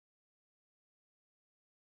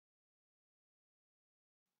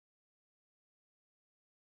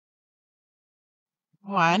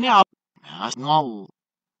وأنا أصنع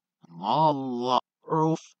الله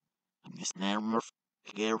روف مسنمر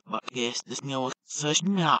غير بقيس دسنيو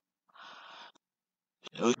سشمع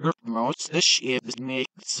Look promotes the ship is make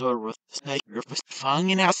sort of sticker for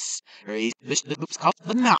fanging us, raise fish the goops cup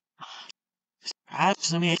the nap. Perhaps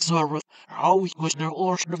some make sort of always was their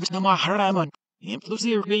order of the Maharaman,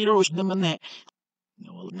 impulsive reader was the man.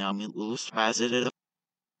 No, now me lose faceted.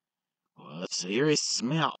 What serious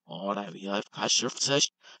smell, all I have cash of such,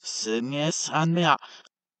 simias and me.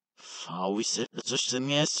 How we sit at such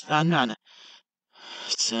simias and nana.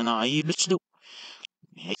 Sena even do.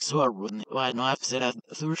 Make sure wouldn't why no I've said at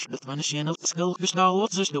thirst with one channel skill crystal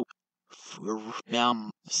what's this do. For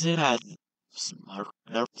said I'd smart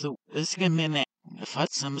up to this minute. If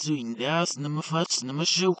I'd some swing gas, number fats, number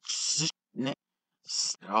shoots,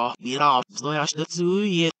 straw beat off, slash the two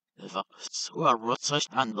yet. If I swear what such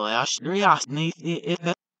and lash, the ass need it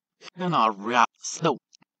that cannot rap slow.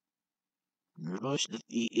 Rush the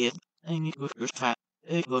it, and you could fat,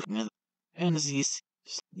 a good minute. And this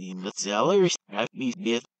steam the celery, I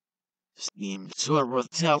beat steam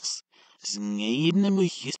sort tells. Sneen the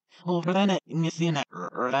muchis, over an etnithina,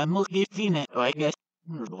 or a milky fine, I guess.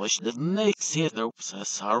 Rush the next heather,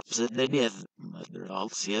 says harps at the death, mother all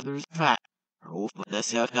seathers fat. Roof with the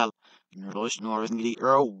circle, rush northern the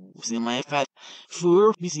rose in my fat.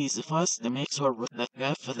 Four pieces of us, the makes her with the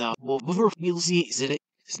calf without over you'll see, said it.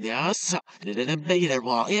 Yes, didn't pay their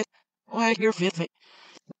wall yet. Why, you're fit.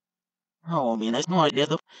 Oh, I mean, that's no idea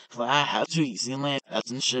though. For I have to easy laugh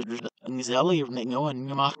at and sugar and his alley of no and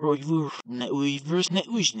your macro net weavers net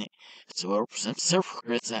wishing it. So, some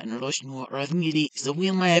surfers at in relation to what rather me so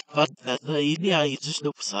we laugh at that the idea is just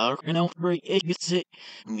the sour can outbreak it gets it.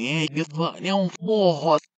 Me, get what now for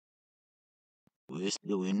hot. We're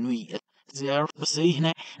doing we at the saying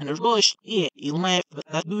and there's bush, yeah, you laugh at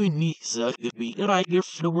that doing me, so it could be right here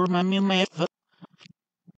for my meal laugh at.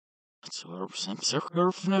 So, some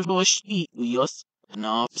surfers bush eat with us.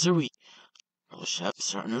 No, observe. Chef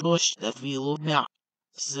certain lush that we look now.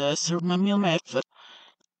 Sir, my meal method.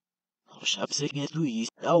 Chef singing to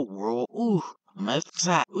east. Oh, world. Ooh, my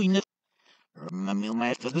fat. We net. My meal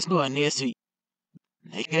method is going near sweet.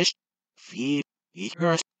 Nakish. Feed.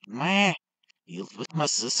 Eaters. My. You'll put my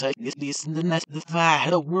society this in the nest of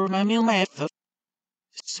fire. Over my meal method.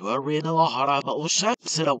 So I read a lot about chef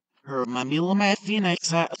said out. Her my meal method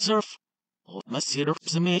next at surf. Old my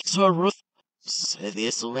syrups and makes her rough. Say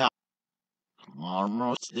this all out.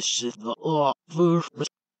 Almost the shit the law for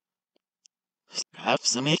have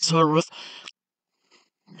some extra with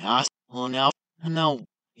yes on out no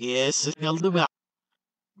yes it held about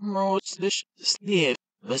most the Steve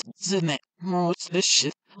but isn't it most the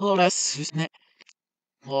shit all that's isn't it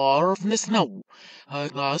or of the snow I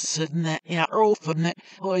got sitting that yarrow for net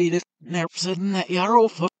wait if never sitting that yarrow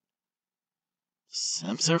for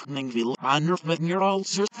some certain will honor with your all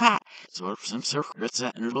sort fat so some circuits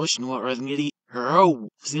that in relation what rather get eat oh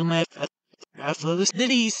still my after the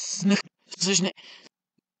cities such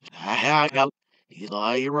I got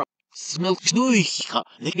Eli smell snoeika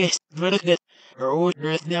the guest verdict or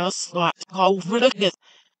earth now slot call verdict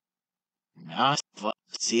Nas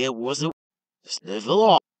see it was a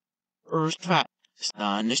still earth fat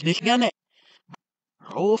stanish nicht gun it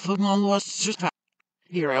Rolf of my lost fat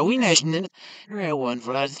here are we nation it here one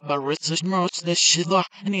for that barritz most the shidla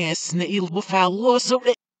and yes and the ill foul so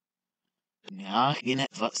it Ja, gene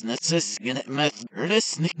vatsnetses gene met res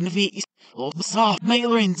niknevis of the soft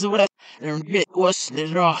mailings of that and bit was the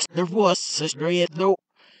ross there was such great though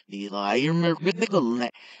the liar merked the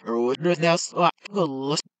gullnet or the thous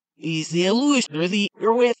gullus easy lose the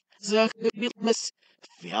your with the bitmas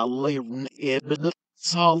fally the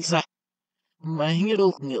salsa my hero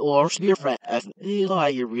or your friend as the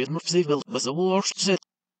liar with my civil was a war shit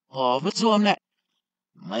of its own net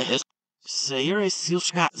my Sayer is still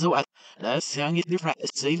schat zo at that's young it different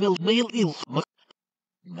say will be ill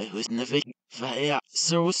my who's never fire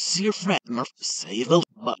so your friend mer say will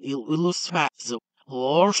but you will fat so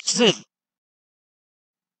or sid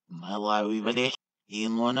my life we believe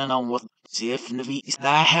in one and on what see if the is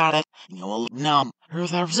that had it you will numb her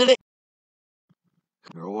there's it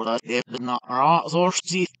girl that if not or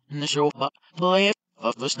see in the show but play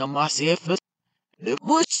of us no my see if the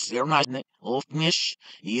butch you're not of mish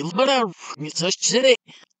you'll better it's such city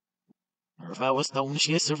or if I was the only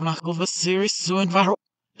case of knuckle of a series so environment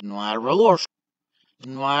no I roll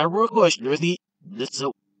no I work was the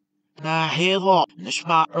so na head law the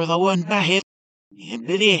spot or the one that hit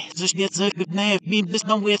biddy just gets a good name beam this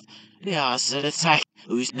no with yeah said it's like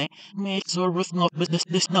who's name makes or with no business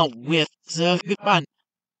this no with so good fun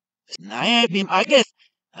now I beam I guess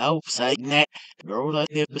أو ساجنة جرولة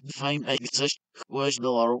بتفهم أكسش وش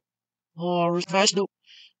دلارو or فاشلو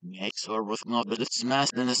makes her with not but it's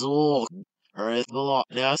masked in his log her the lot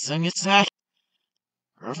yeah sing it sack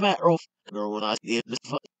her fat rough girl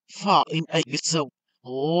fought him أكس so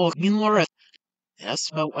in Lorette that's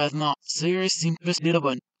about as not serious seem to be the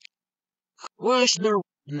one وش there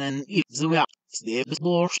and then eats the way Steve is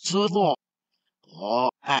lost so law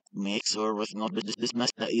act makes her with not but this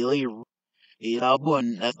mess that you إلى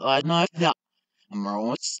بن أثناء ذا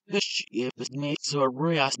مرات الشيء بس makes her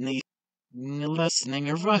reasonable listening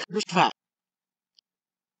record fat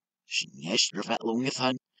شنيش رفع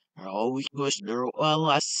لونثان راوي كوشدر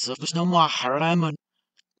ولاس فشنا ما حرامن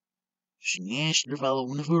شنيش رفع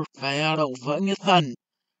لونفر فيارا وفنثان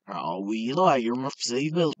راوي لا يرمف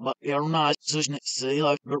سيبل بقيرنا تشني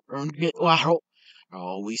سيلا برن جت وحرو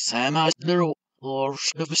راوي سامع درو لورش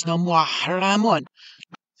فشنا ما حرامن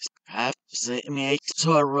have say makes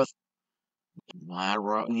her my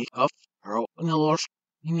rotten cup, rotten lorsh,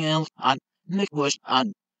 email, and Nicholas,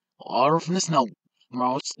 and orphan snow.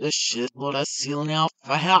 Mouths the shit, but I seal now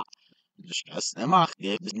for hat. Discuss the mark,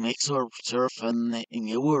 if it makes her surf and in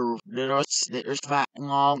your world, there's fat and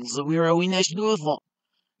all the weary nation do it.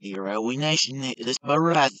 Hero nation, it is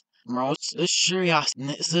barath. Mouths the shirias,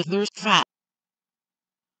 and it's if there's fat.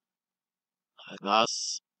 I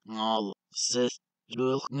guess all sis, do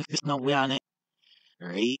look no way on it.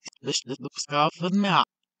 Right, this the scarf of me.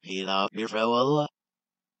 Heed up your farewell.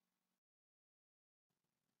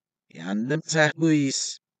 Yandım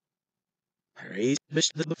tahbuis. Right, this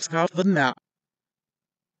the scarf of me.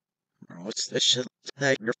 What's the shit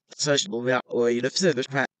that your social way of scissors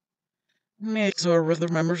pat? Makes her with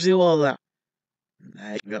remembers you all that.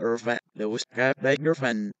 I got her fat, there was cat back your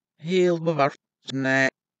friend. He'll be our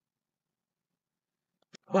snack.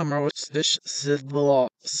 What's this civil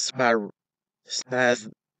sparrow? Stas.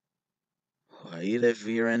 Why, if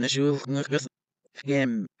you're in a shoe, look at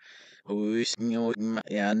him. Who's new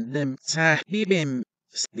and them tahbibim.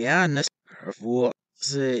 Stianis, for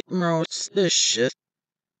the most the shit.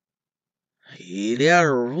 He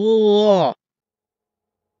there,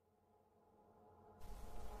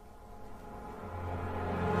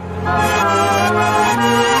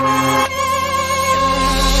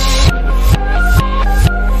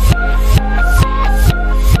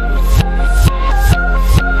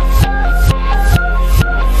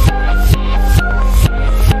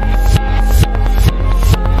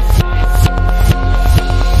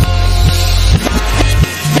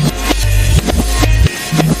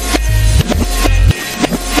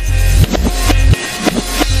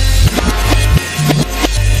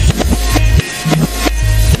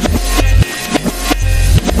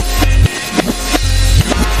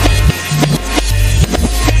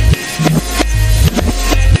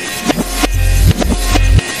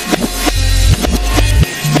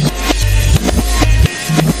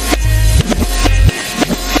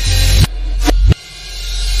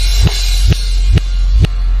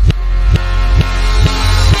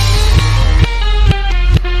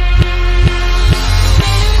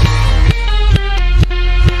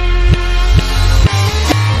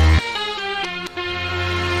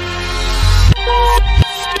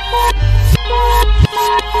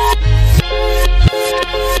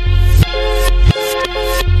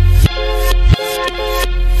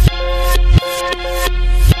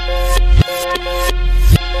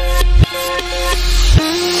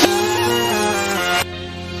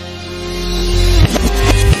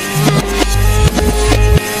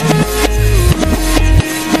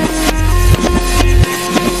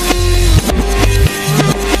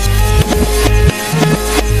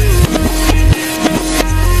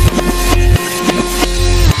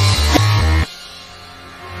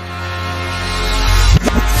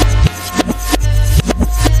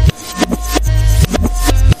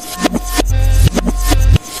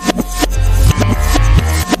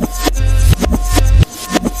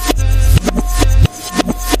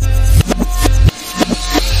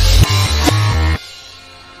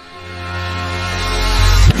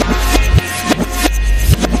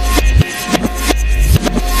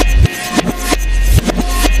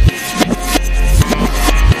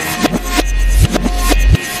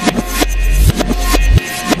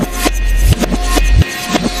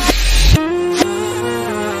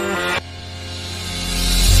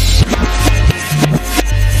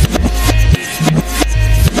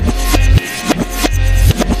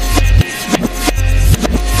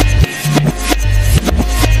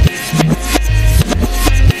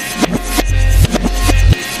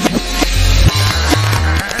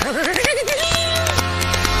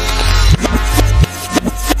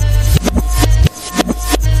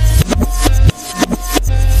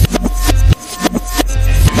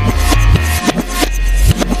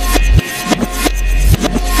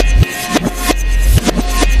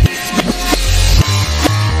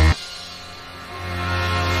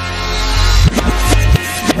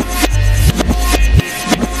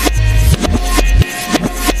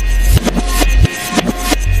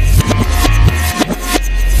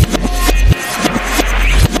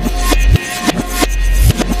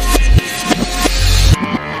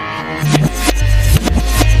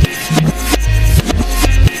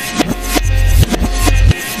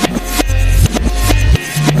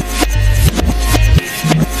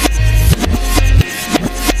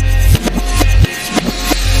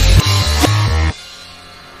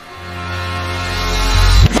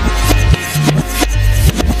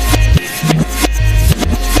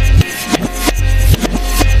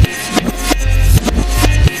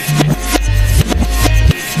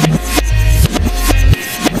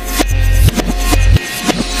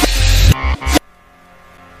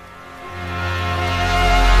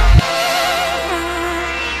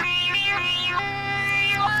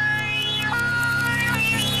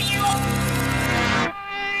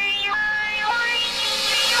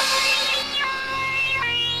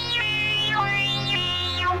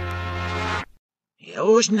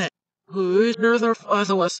 وشنا ويقدر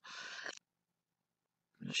أثوس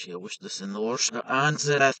She wished this in the worst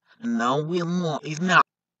answer, and now we'll not even now.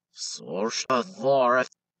 Source for it.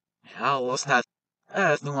 Hell's that.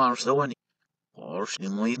 As no more so any. Source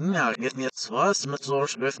in leaving now, get me a sauce, but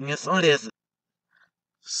source with me a son is.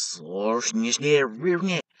 Source is there, rear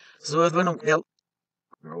net. So if I don't help,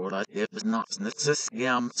 girl, I dip is not, it's a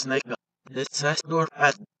scam snake. It's a store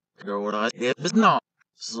pet. Girl, I dip is not.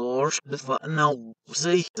 Source before now.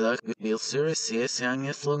 See, I could feel serious, yes, young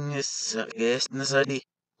as long as I guess necessary.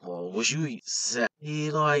 وش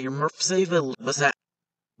سعيد مرفسيفل بس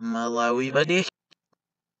ملاوي بدي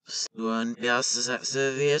ستون بياس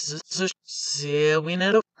سيفيس سيوين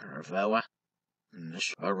رب رفاوة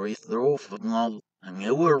مش بري ثروف بنال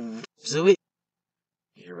أنجور بسوي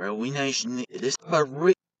يروي ناشن إدس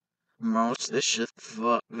بري موت الشت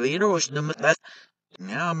فيروش دمتات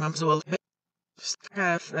نعم ممسول بي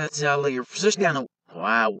ستكاف أتسالي رفسش دانو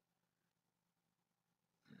واو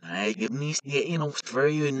I give me getting off for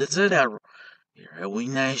you in the zero. You're a wee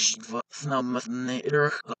nice snum with the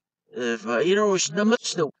irk. If I was the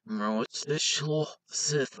much though, what's the slow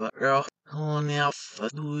sith rock on off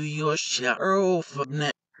do your shadow of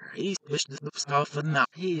net. He's pushed the scoff and not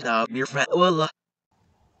he's out your fat willa.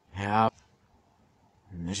 Yep.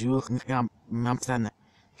 As you can come, Mamson.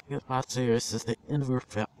 Get part serious as the inverse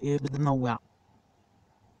felt even no well.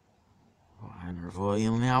 And her voice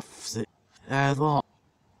enough sit as all.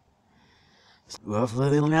 Stuff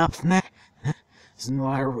little enough now.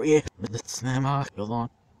 Snarry, but it's never alone.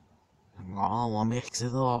 All mix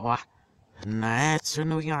it all. And that's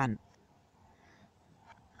no yarn.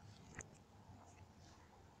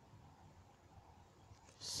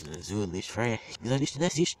 Zulish frey,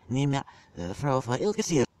 Gladish, name that the Frau for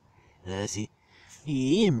Ilkasir. Let's see.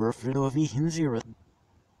 He immerfed of in zero.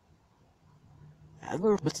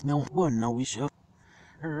 Ever but no one, no wish of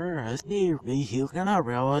her as dear be he'll can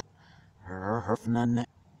arrow. Her herfnan,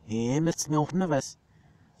 him it's no nervous.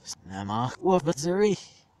 Snamach was but zeri.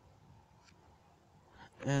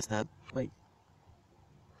 Is that wait?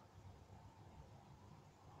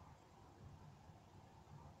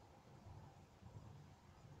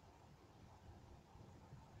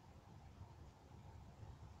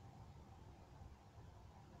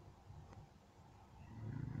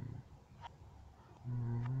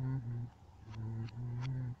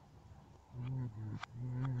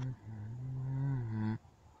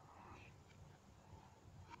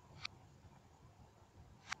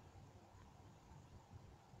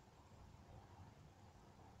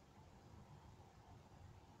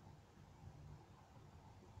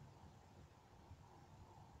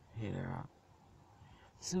 Yeah.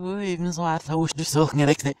 So even so I thought you saw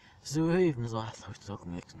next day. So even so I thought you saw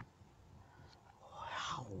next.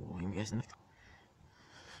 Wow, I'm guessing.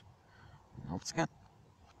 No, it's got.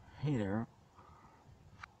 Hey there.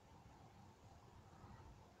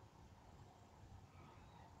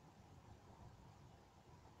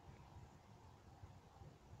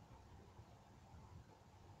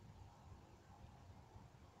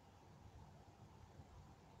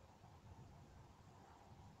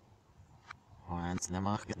 وانت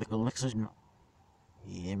لما قلت لك لك سجن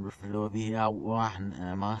يمرفلو بها واحد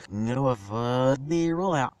ما نروى فدي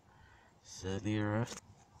رولا سدي رفت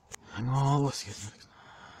انا بس كده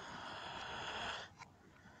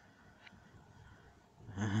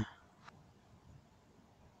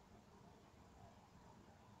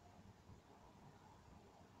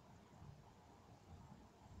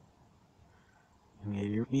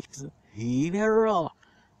your pizza he there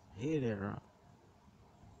he there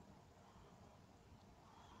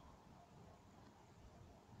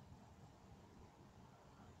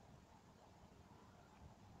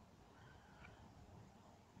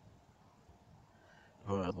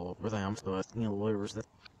well, really, I'm still asking the lawyers that.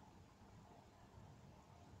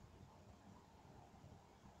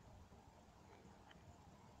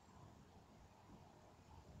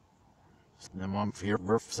 Then I'm fear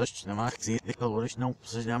birth such the max ethical original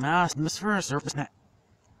such I'm asking this for a surface net.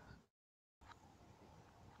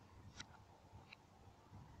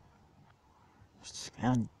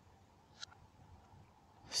 Scan.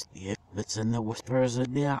 Stick bits in the whispers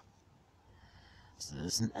of the app.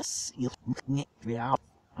 Isn't a seal nick the app.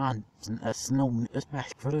 And a snow is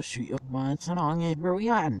back for the shoot of mine and on a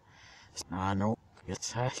brilliant. Snano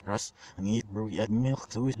gets hash cross and eat brilliant milk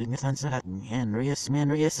to his big sense of Henry's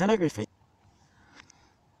telegraphy.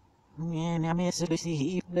 And I miss it,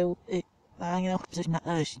 he blew it. I know it's not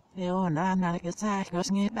us. You and I'm not a good side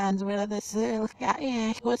crossing it bands with the silk.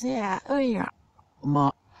 Yeah, what's that? Oh, yeah. Ma.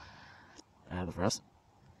 The first.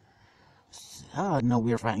 No,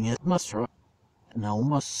 we're fighting it, must. No,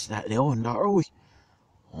 must that the old are we.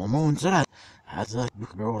 Almost that. As a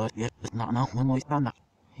girl that yet, but not now when we stand up.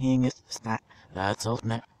 Hing it, snack, that's all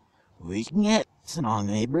net. We can get some on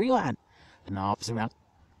everyone. And ops around.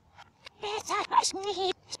 It's a question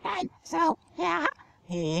he spent, so yeah.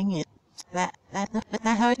 Hing it, that's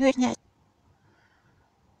how it is.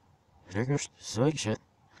 Triggers, so shit.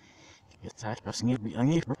 It's a question he be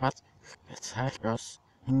on your parts. It's a question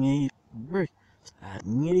he be.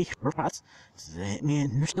 Ngiri berpas, ini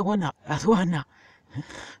nusto wana, aswana.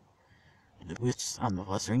 The witch on the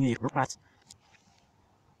was ringy berpas.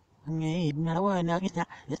 Ngiri nawana kita,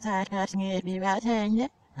 kita kas ngiri bibatanya,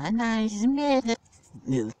 anais made.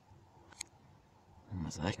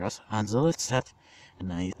 Masakras Hansel it set,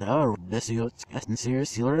 and I thought Bessie getting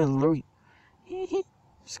serious, you're a lorry.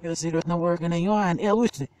 Scarcely with no work in a yawn, ill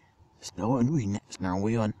with it. Snow and we next now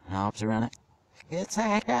we on, hops around it. It's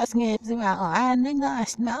a gas nips well, and the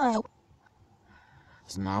nice smell.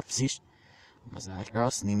 Snopsish.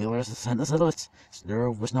 Masakras, Nimillers, the sentence of it. Stir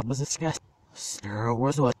was not was its guest. Stir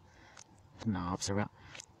was what? Snops around.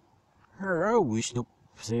 Her wish to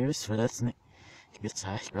serious for that snake. Gets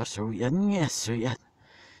high cross or yet, yes, sir, yet.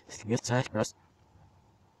 Gets high cross.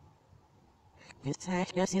 Gets high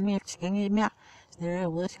cross in me, chicken me. There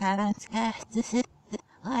was kind of scarce to sit.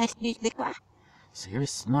 I speak the crack.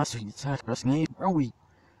 Serious, not sweet, gets high cross, me, are we?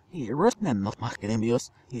 Here, rotten, not market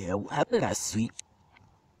ambios. Here, what did I sweet?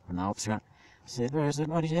 Now, sir, say there's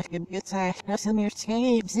an audience gets high cross in me,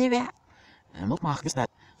 chicken, see that. And what market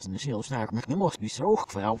that? So the shield start making most be so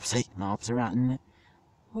for our sake, now, sir, and.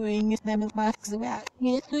 Wing is them with masks about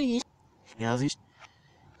it, please. Gazish.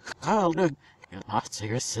 Carl Dug. Not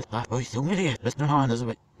serious, sit like boy, don't idiot, but no honors of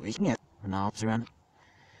it. We can get an ops around it.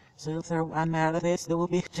 So throw one matter of this, there will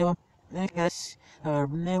be to him. I guess,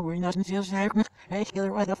 no, we're not in field sharp. I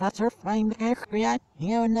killer with a flutter, find the character yet.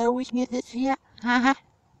 You know, we can get this yet. Ha ha.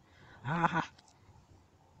 Ha ha.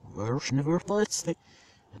 Worse never bullets.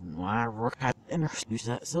 And why work at introduce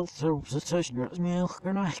that self throw such girls milk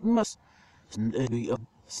or not must. And a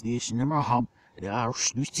station number home. The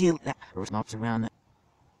Irish do shield that. There was knobs around it.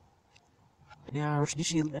 The Irish do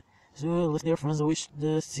shield that. So let's hear from the wish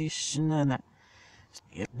the station and that.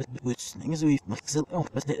 Yep, but which things we've mixed it up,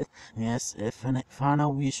 but yes, if and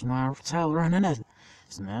final wish no our tell running it.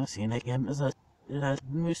 So now seeing again as a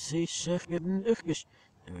music chef getting Turkish.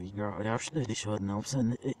 There you go, our study showed knobs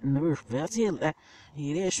and in the roof. That's it.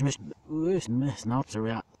 He is miss knobs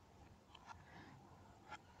around.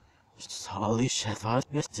 Holy shit, I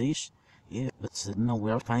guess it's yeah, but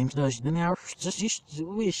nowhere times does the now just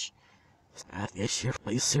wish. I guess you're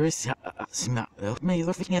pretty serious. See, not me,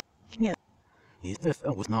 the thing. If I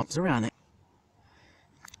was not around it.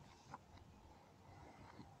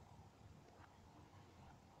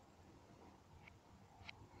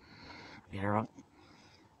 Yeah,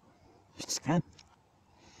 just can't.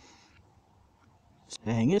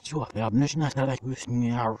 Staying it, so I'm not like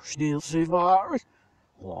wishing our still survive.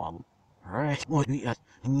 Well, right, what we at,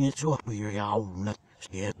 and it's what we're out, not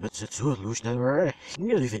scared, but it's so loose that we're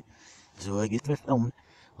leave it. So I get the film.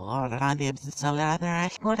 A lot of ideas, it's a lot of I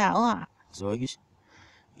put out. So I guess,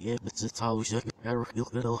 yeah, but it's always like a real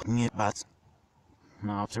little me about.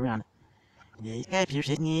 Now it's around. The capture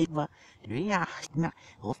sitting but yeah, not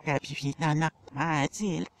off capture sheet, not my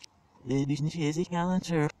seal. The business is a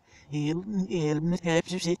calendar. He'll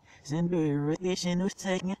capture sheet, send the relation was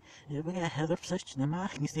taking. If we have such a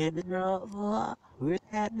mark instead of the we're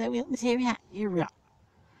at the will material. You're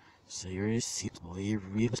serious, it's boy,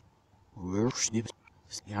 we're stupid.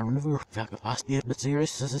 Scaring the work, back of us, but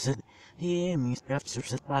serious as I said, he means capture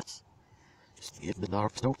set bats. If the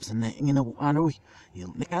dark stops and the in a one week,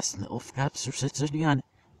 he'll make us no capture sets again.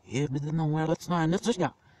 If we didn't know where let's find it, yeah.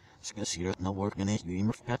 Scarce you're no work in it, dream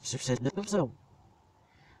of capture set that so.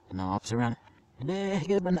 No ups around. There,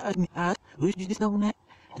 give an ugly art, which you just don't know.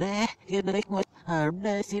 There, give the what,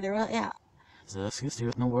 there, see the right out. So, scarce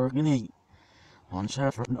you're no work in it. One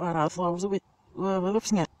shot from the other flowers of it. Well,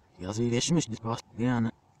 looks at. You'll see this mission is cost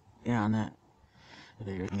down. There,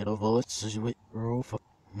 you can get a bullets as you wait, roll for.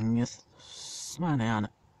 Yes, smile down.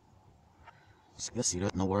 Scarce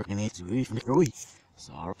you're no work in it, to leave the week.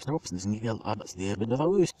 So, our stops and get a lot of the bit of a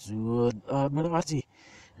wish to Medavati.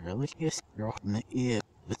 Really, yes, you're in the ear.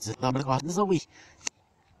 It's a double cost as a week.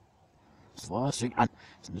 For sure, and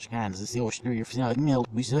some kinds of seal stir your selling milk,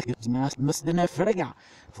 we say it's must the never again.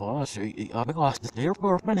 For sure, because the dear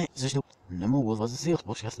poor minute, so no more was a seal,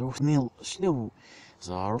 but just those nil still.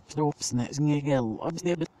 So our stops next nigel,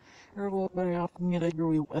 obviously, but her work very often get a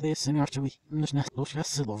agree with this in our week, and there's not those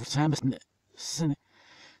castle over time, isn't it?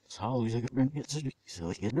 It's always a good bring it to so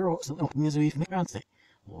like get the rocks and open as we've made.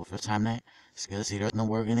 Over time that Skia Skai no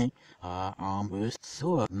working boost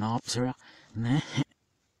so knobs are ne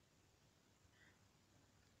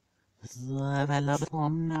I love it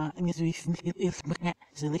on if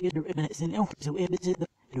so they get the ribbon it's in so if it's the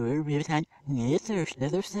every time it's the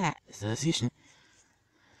other side so season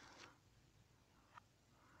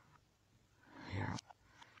here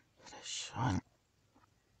Sean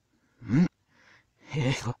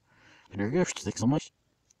here there goes so much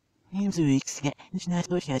He's a week, it's not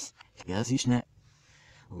so yes, because it's not.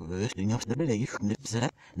 Working off the belly, nips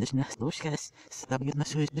it, and it's not so yes, stop getting a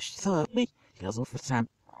switch, so me, because of time.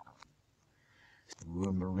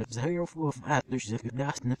 Rumor nips a hair full of actors if you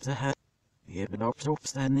got nips a hat. Yeah, but up so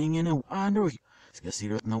standing in a under you. Because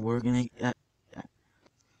you're not working at.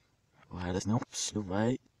 Why there's no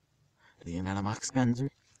survive. The Animax Ganser.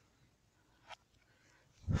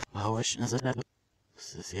 I wish as a dagger.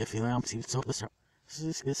 See if you am see so this.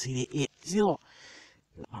 See the 8-0.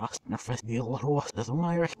 Last na first deal was dat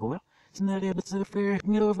my record. It's not able to fair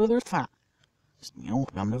me over their fat. You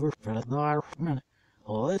I'm never for the dollar man.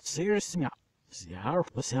 Oh, it's serious me. See how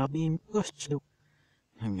was how being pushed to.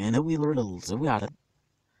 And then we little so we had it.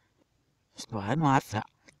 So I had my fat.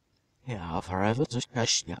 Yeah, forever just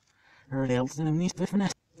cash ya. Her else in these fifth.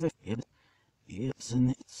 It's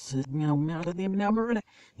and it's out of the number.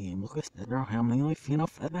 He look at the how many life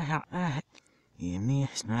enough at the hat. He me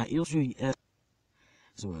not usually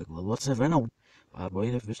so I go lots of know. But boy,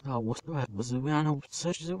 if it's not what's that was around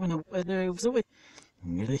such as when I was away.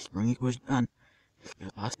 Really, bring it was done.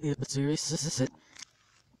 I stay but serious, this is it.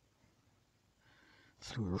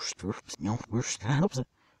 So we're stand up.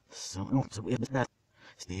 So it that.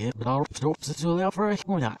 Stay but all ropes it's all out for a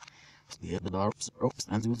point out. Stay but all ropes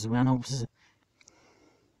and do around hopes.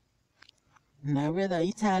 Now really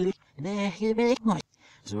Italy, there you make noise.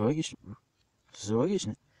 So I guess.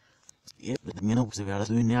 Yeah, but you know, so we are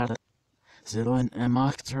doing that. So and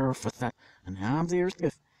marketer for that, and I'm there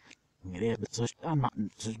if yeah, but so I'm not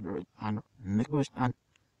on Nicholas on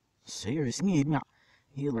serious need me.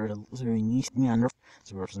 Healer so needs me under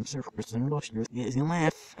so some surface and lost your is in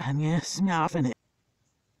laugh and yes me off in it.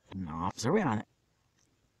 Knobs around it.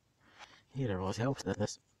 Healer was helps that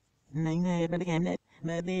this. Nay, but again that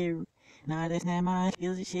but there now this time I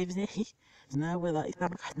feel the shapes that he so now without it's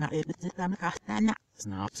not able to time cast that it's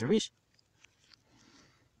an observation.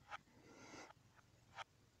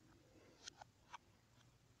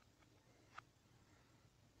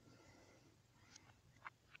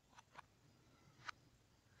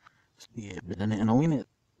 Yeah, but then I know in it,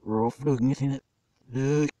 rough looking at it,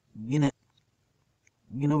 in it,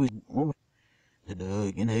 you know,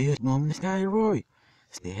 the you know, you're going to sky roy.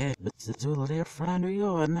 Stay, but it's all there for under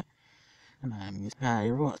you, and I'm sky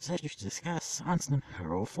roy, such as discuss, Anston,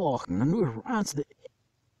 her flocking, and we're answered.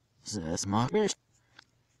 Says Margaret.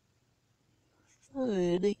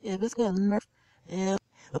 The ever gone, yeah,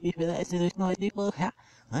 but before that, there's no people,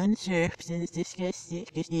 unsure, since discuss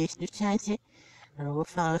it, because there's no chance. Or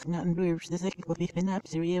fuck nothing blues the second will be been up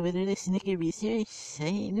to with the sneaky research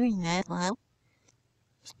saying doing that well.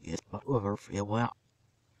 Yes, but over for a while.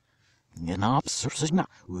 Snap surface now,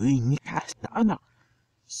 we need cast down.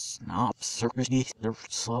 Snap surface is the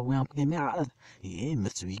slow up in out. He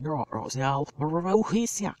must be your self for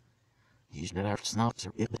his ya. He's better snaps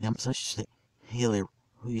or if them such thing. Healer,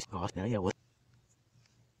 who's got there with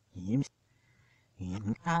him.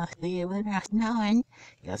 Him cast the with us now.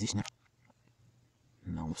 Yes, he's not.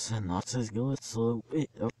 No, son, not as good, so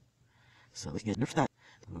so we get that.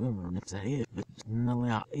 Rumor nips ahead, but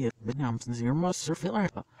no, but now since your monster feel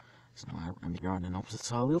like so I'm going to know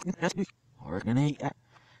so we'll confess me, or can I,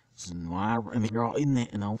 so I'm in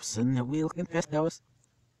it, and all of a sudden we'll confess those.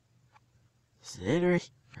 Cedric,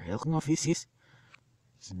 helping offices,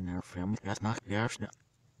 so now family got knocked out.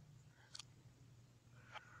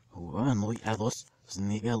 Oh, and look at us,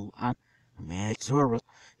 sniggle on, make sure.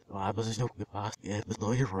 I was no good past, yeah, but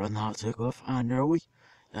lawyer run out took off on their week.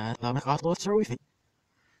 I thought I got lots of with it.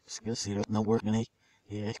 Skill see that no work in it.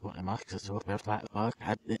 Yeah, what am I? So if there's that bug,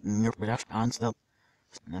 I didn't near production on still.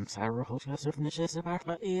 I'm sorry, who's got to finish this about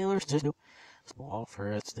my ears to do. Small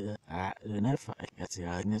for it's the enough. I got the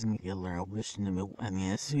ideas and get learn wish in the middle and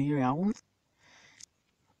yes, so you're out.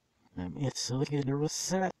 It's so good there was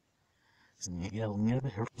set. So you get a little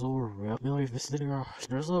bit her floor, really visitor,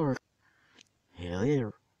 there's over. Hell yeah.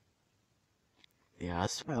 Yeah, I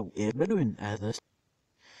spell it, but doing this.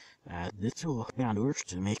 The two founders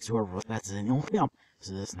to make sure that's in your film.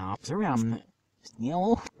 So the snobs around. You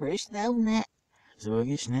know, fresh down that. So I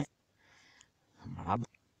guess that. Mob.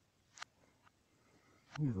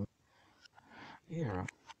 Yeah.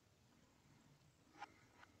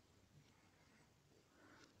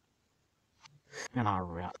 kan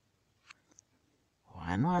arra.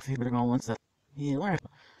 Why not if you're going to he learn?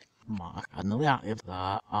 Mark, I know that if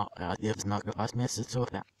it's not the past message so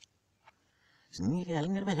that. Sneak a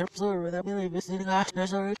little bit of absurd with a billy visiting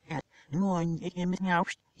gosh, or cat. And one, you can miss now,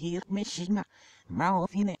 he's missing.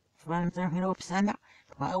 Mouth in it, fun throwing up Santa.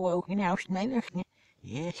 My woken out, my lurking.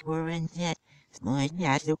 Yes, we're in that. It's not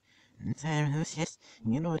that, so. And time who's yes,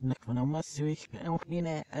 you know, not when I must switch, but I'm in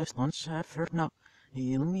it. I was on shot for now.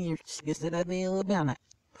 He'll me, guess that I'll be a banner.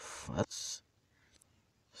 What's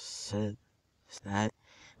said, that.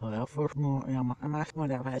 Well, for more, I'm not going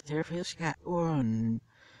to have a terrible scat one.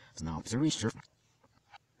 It's not the research.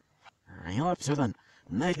 Ring up, so then.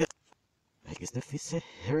 Naked. I guess the fish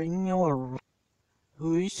hearing your.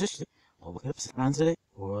 Who is this? All the cups answered it.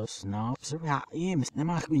 Was snaps about you, Mr.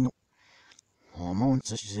 Marquino. Hormones,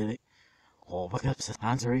 such as it. All the cups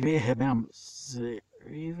answered it. Bam.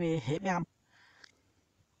 Bam.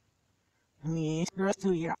 Yes, girls,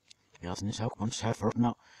 too, yeah. Girls in the south, one chef for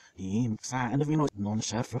now. He inside of you, non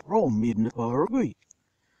chef for Rome, even the power agree.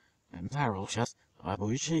 And Tyrell chest. I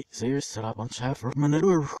believe she says set up on chef for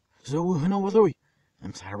Manador. So, who know what we?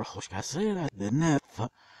 I'm Sarah Hoshka said I didn't have.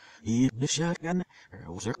 He the shotgun,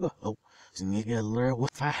 or was her go. Sing a lure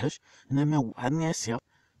with fash, and then I miss you.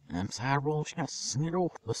 I'm Sarah Hoshka, sing it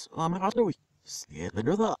off, but I'm not doing. Scared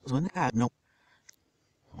better thoughts when the cat no.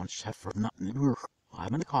 One chef for nothing to do.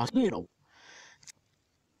 I'm in the cost little.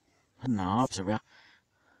 And now, observe.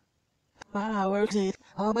 Powers it,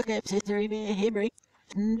 all the caps is very heavy.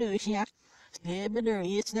 Do she act? Better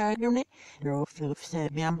it's not gonna drove to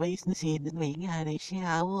set me on base and see that we got a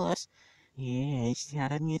showers. Yes,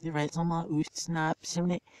 I need to write some more snaps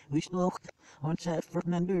on it. We spoke on set for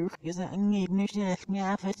Nandu, because I need no chef me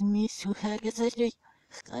off at me so I get a street.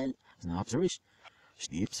 Snaps are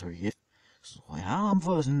steeps are if so I'm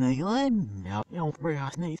fuzzing the line. Now, don't bring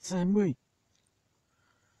us need some way.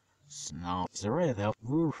 Snaps are red out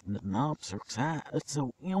roof, and the knobs are excited,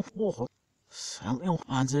 so you know, so you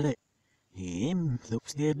answer it. Him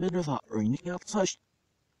looks the better thought ring outside.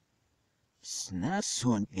 Snaps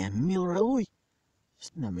soon and Miller.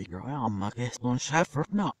 Snubby girl, I'm my guest on Shaffer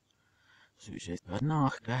now. So she's got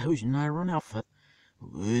knocked out who's not run out for.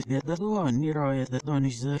 Who's get the door near I the door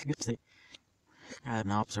is the gift. I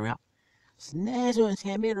knobs are out. Snaps on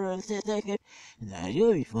Scammer says I could. Now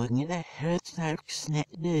you're fucking that hurts like snap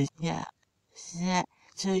does, yeah. Snap.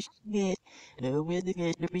 So good. With the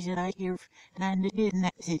good reason I hear and the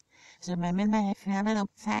didn't sit. So my family don't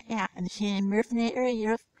fat out and she murph in the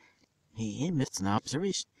area. He missed an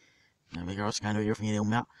observation. Now we girls kind of your feet out.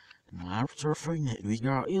 And I'm surfing it. We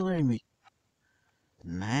got ill in me.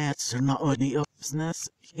 That's not what the upsness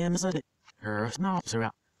came as it. Her snobs are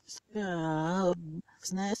out.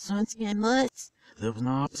 Sness once again, let's. There was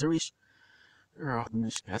no observation. Girl,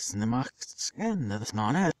 and she's in the mark scan. That's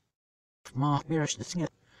not it. Ma bears the skin.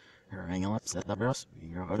 Her angle upset the breast. We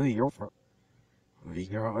got to your for. We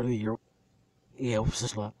got to your. Yeah, what's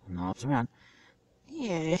this lot? Knobs around.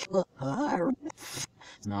 Yeah,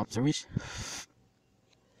 knobs are rich.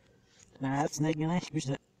 That's snaking language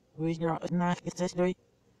that we got not get this way.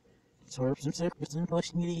 Swerve some circuits and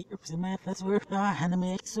pushing the ears and math that's worth the hand to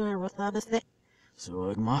make sure without a stick.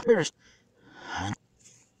 So, my bears.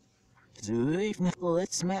 So, if nickel,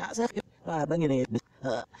 let's smash up. Bang it,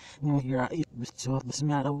 you're right, so the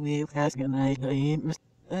matter with asking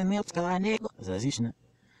I milk guy nickel. As you snip.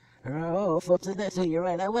 Oh, folks, that's so you're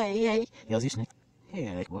right away, eh? Yells you snip.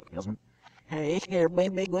 Hey, what yells me? Hey, here,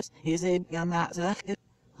 baby, what's his name? I'm not so good.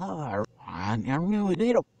 Oh, I never knew it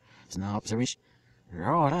did. It's no observation.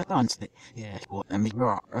 You're all that constant. Yeah, what let me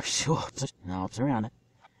grow or show up. No around it.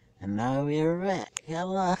 And now we're back.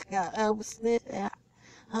 Hello, got this.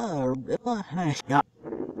 Oh, nice. Got.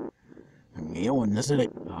 Jag undrar det.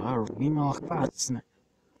 Ja, vi måste faktiskt.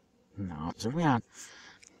 No, så around.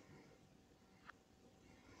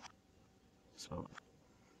 So.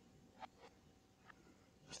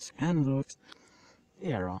 It's kind of looks.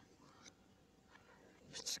 Yeah,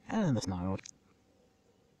 it's kind of the snow.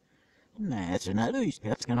 Nej, så när du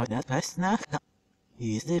ska nog det fast snacka.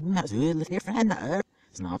 He's the really different.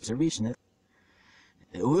 It's an observation.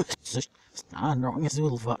 Det var så stand wrong as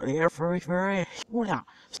well for air for well,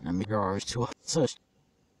 snammy girls to such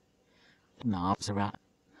knobs around.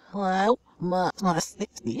 Hello, my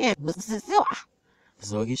 68 was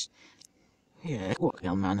so yeah, what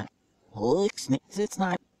man. Holy snakes, it's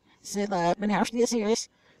not. Said I've been actually serious.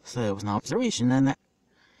 So it was an observation and that.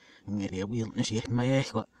 Maybe a wheel and she my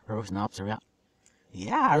echo rose knobs around.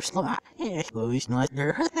 Yeah, or slow. Yeah, it's not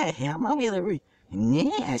her. I'm a wheeler.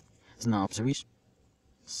 Yeah, it's an observation.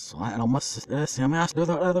 Så jag måste se om jag ska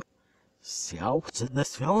ta det. Så jag det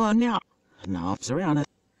ska vara nja. Snaps around it.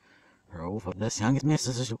 Roof of the youngest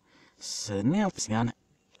misses. Snaps on it.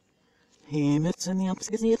 He mits in the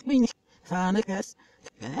upskis is being Fanicus.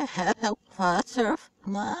 Help, surf,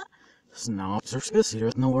 ma. Snaps are skissy,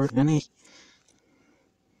 there's no work than he.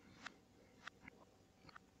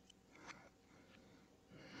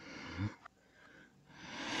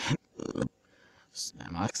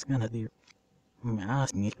 Snaps gonna do.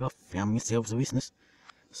 Mas niet wel fam jezelf zo business.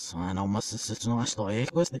 So I know must sit no sto e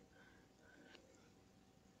queste.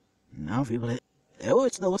 Now people it. Oh,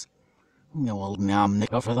 it's those. No old nam nick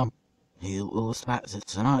for them. He'll spats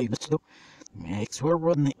it's an eye, but still. Makes we're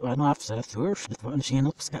running it when I've said first. The fun she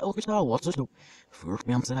up scale which all what's to. First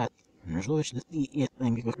me to that. There's no wish to eat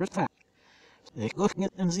thing because fat. They looking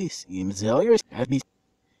at them this. Im zellers happy.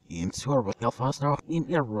 Im sure what they'll fast off in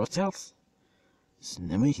your rotels.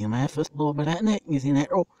 Snimmy him half a blow by that neck is in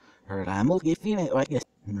that row. Her I'm looking it like it.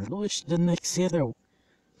 There's no wish the next say though.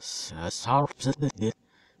 Sarps at the did.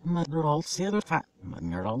 Mother all say they're fat.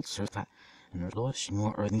 Mother all so fat. And there's no wish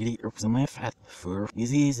more or the herbs in my fat. For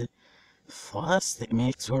is easy. Fast it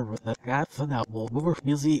makes her with that guy for that wall over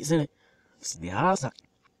is easy. Skia.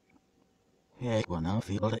 Yeah, go now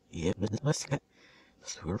feel it. Yeah, but it's best.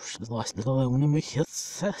 Swirsh the last little one in my head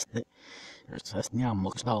says that. There's just now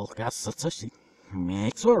much all gas such a shit.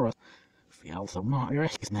 Makes her. Feel so not your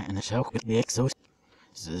ex net in the show could be exhausted.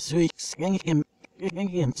 The week's getting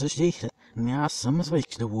him to see it. Now some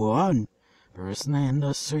weeks the one person and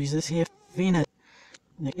the series is here finet.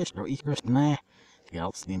 Next or equals now.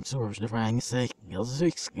 Gals name source the rang say, Gals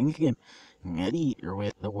week's getting him. I'd eat her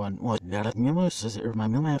with the one what that at me mooses or my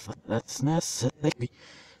mill math. That's nest at the be.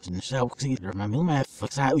 And shall see or my mill math.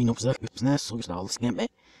 Fucks out, we know it's nest, so it's all scam me.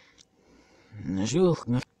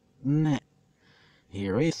 Najul, net.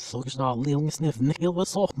 Here is so it's all little sniff nickel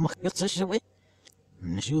was off my guts a shaway.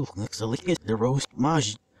 Najul looks a lick at the roast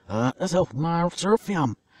maj. As of my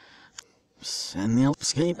surfiam. Send the elf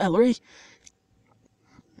skate Ellery.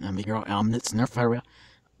 And we grow amnits nerf area.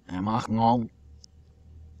 I'm hang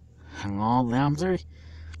all lambsery.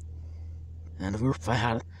 And we're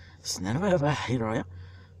fat. Snap of a hero.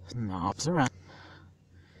 Snobs around.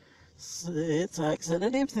 It's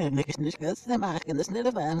accident him because discuss the mark and the snit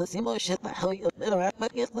of an the similar shit that how you little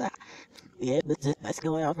but get that. Yeah, but that's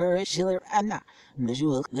going off her schiller and not. The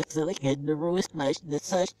jewel looks like the roast much the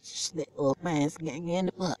such the old man's getting in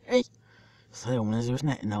the blood. So when there's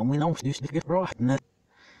not no we don't do to get brought and that.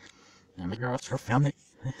 And the girls her family.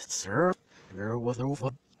 Sir, girl was over.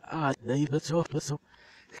 David so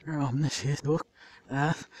girl I'm the shit book.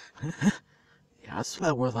 Yeah, I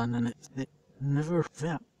swear worth on it never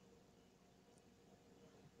found.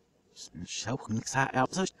 Shouting sat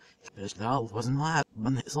outside, because the owl wasn't live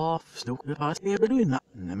when it's off, still could I be able to do that,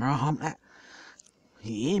 never harm that.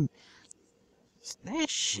 Him. That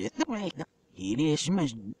shit the way he is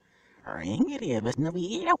mentioned. Ring it here, but no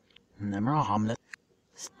be out. Never harm that.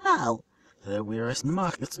 So, the weirdest in the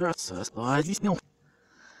market starts, so as far as you know.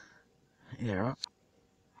 Yeah.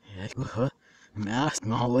 Yeah, good. Mask,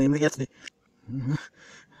 no way to get the.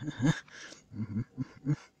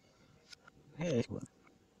 Hey, good.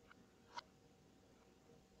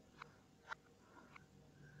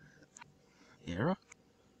 Era?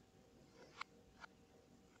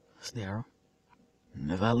 Stera?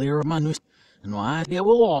 Never lear manus, no idea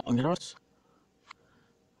will walk on yours.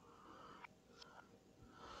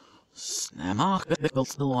 Snamak, the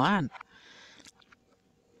pickles the line.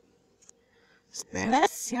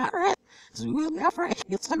 Steras, Yara, Zul, Afra,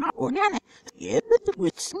 it's an organic. Get the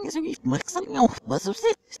witch is a week, mix something else, but of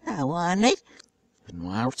six, now one night. And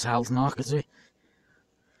why are Sal's knockers?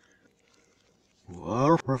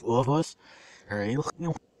 Well, for of us. Hey, look,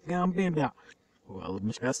 you can't be that. Well,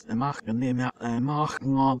 Miss the mark and name out and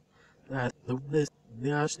marking on that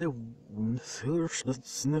there's the first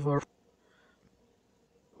that's never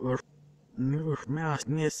or never mask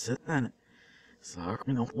miss it then. So,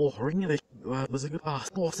 you know, ring it was a good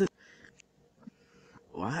past loss it.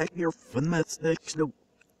 Why, you're fun mistakes, no.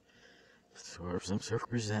 So, some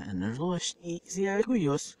surfers and there's less easy I go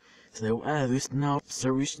use. So, I was not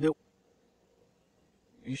service, no.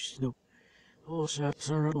 You still. Oh, snaps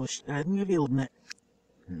are a lush, I didn't reveal it.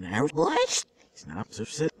 Now it's lush. Snaps are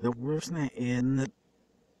set the worst net in the.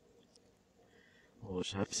 Oh,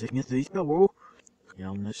 snaps sing it to the go.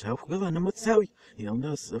 You'll know self good and I'm with Sally. You'll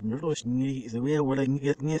know some lush needs the way what I can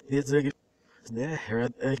get it's a. There, here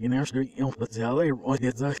at Egg Street, you'll put Sally or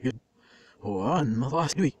it's a good. Oh, on my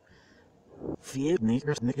last week. Fear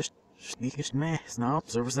nickers, sneakers, man,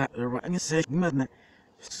 snaps are that they're writing a segment.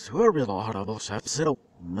 So, real hard of those snaps, so,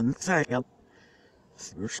 cycle.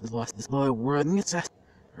 First the last display word in its ass.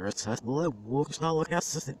 Or its ass below walks not like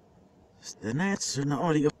assistant. Stenatsu no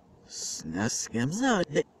audio. Snaskams out.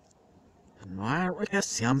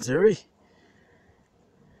 Marikasiamsuri.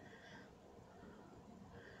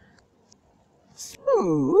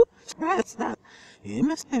 Smooth. That's that. He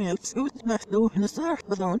must have scoot not doing the surf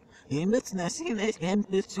alone. He must not see this game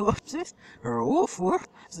to sources or wolf work.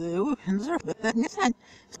 So, and surf at that nisan.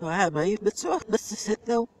 So I have a bit so, but to sit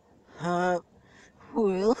though.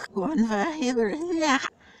 Will go on here. Yeah.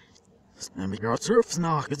 Snammy girl surfs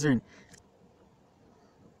now, is in.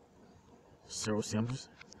 So, Siamsur.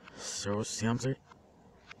 So, Siamsur.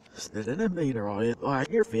 Stedden en beter al het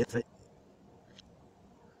lager fit.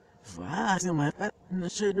 Vaas my fat in the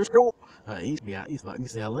shedder store. He's fucking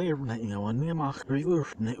sell everything, you know, and me mock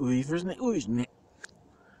rivers, net weavers, net oos, net.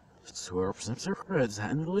 Swerve some surfreds,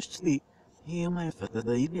 and the list sleep. He my fat that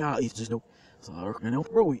they is just no. So I can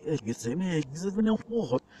help bro, it gets him eggs of no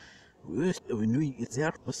fault. West when we get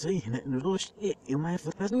out for saying it in the list, it my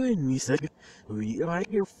fat that win me second. We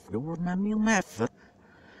like here for my meal method.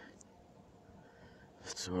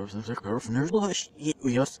 Swerve some surf and there's lush,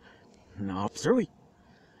 yes. No, sorry.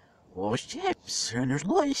 Well, ships, and there's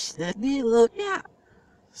lights that be look at.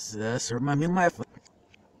 Sir, my life.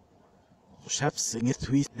 Ships sing it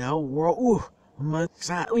tweet now, world. Ooh, my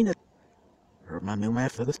side in it. Her my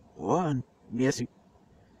life for this one. Yes, you.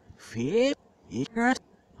 Fip, eager,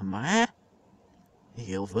 my.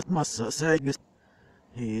 He'll with my sagas.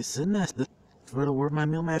 He's a nest for the word my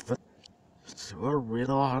life. So, read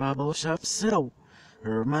all about ships, so.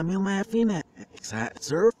 Her my life in it. Exact,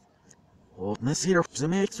 sir. Old Miss here,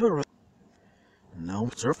 some extra. No,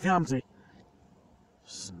 surf Yamsy.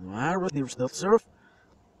 Smile with your still surf.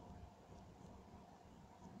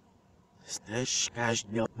 Stash cash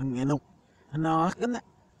helping you know. And I can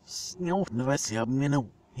snow never see you know.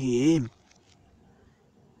 Him.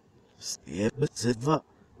 Step at Sidva.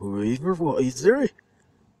 River, what is there?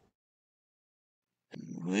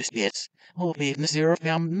 Moose bits. Oh, even syrup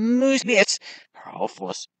yam moose bits.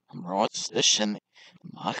 Ralphus. Rod station.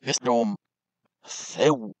 Marcus Dome.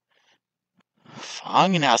 So.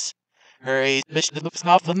 Fangen us. Hurry, bist du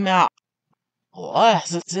beskaffen mehr. Was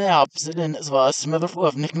het absiden is was smother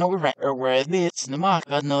of Nick no where it's the mark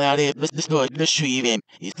got no idea but this good the shoe him.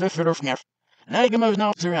 He's preferred of nerf. And I can move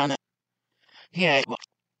knobs around it. Yeah, well.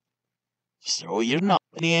 So you're not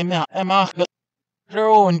the mark got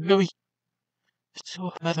throw and go.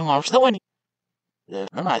 So nothing more so any. The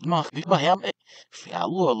night mark be by him. Yeah,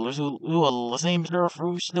 well, the same stuff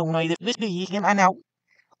for still night this be you can I know.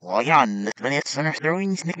 Wajan, het wanneer het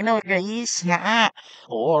verstrooiing snikken ook is, ja.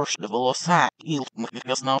 Oors, de velosa, il, moet ik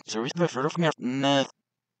als nou op z'n ritme verder net.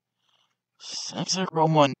 Samser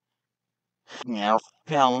Roman, ja,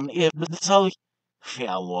 fellen, even de zal.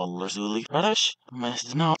 Fel wallers ulig parash, maar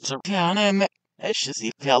het nou op z'n ja, nee, is je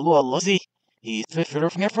ziet fel wallers die. Hij is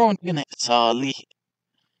verder van front, het zal.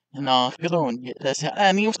 Nou, gewoon, dat is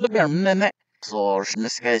ja, niet op de berm, nee. Zoals een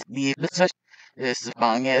schijf die het is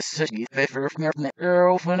bang as you prefer from your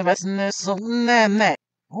girl from the best in this something that.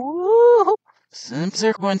 Ooh, some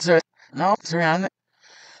circumstances, no, surround it.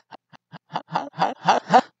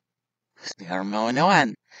 Ha. Spare me no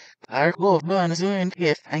one. Our goal burn is in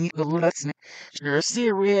gift, and you could let me. Sure,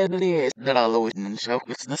 see, really is that I'll always in the show.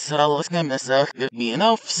 It's the subtle scam, so give me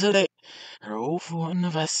enough so that her old for the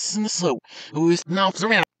best in the slow, who is now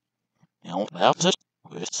surround. Now, that's it.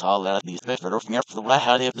 We saw that these better from here for the way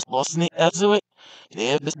how they have this lost in it. They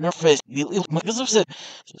have this nervous, the little because of it.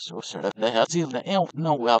 So sort of they have to the elf,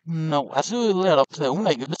 no, I see let up the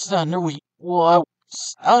make it stand there. We, wow,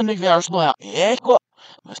 I think there's well, yeah, what?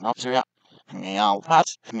 Must not say, now,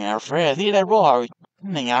 that's, now, Fred, the roar,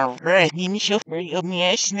 now, Fred, you show for you, me,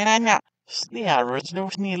 and I'm not. Yeah, it's no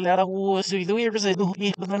need let a war, so the weird is a little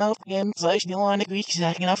bit of an off game, so I still want to be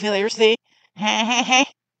second, I feel everything. Ha.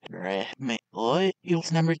 Me, oi,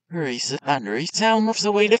 ils number grease under each sound of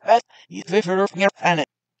the way to fat, you prefer of your planet.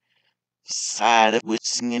 Sad of which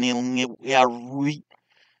singing in we are we.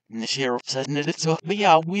 And the sheriff said that it's off, but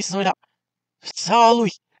yeah, we saw that.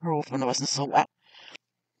 Sorry, her open wasn't so out.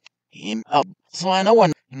 Him up, so I know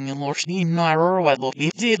one. And the Lord Steam, no, I roar, look,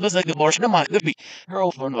 if it was like a portion of my could be. Her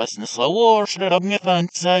open wasn't so war, shut up, me fun,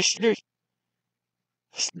 such.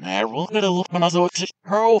 Snare will get a look when I saw it.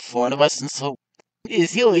 Her open wasn't so.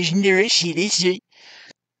 Is he legendary shit, is she?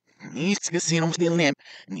 Nichts gesehen ums den Leben,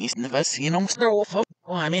 nichts was sehen ums der Wolf,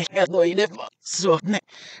 oh, mich hat Leute, so, ne,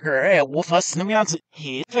 Wolf was ne ganze,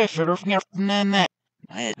 hier, Pfeffer auf mir, ne,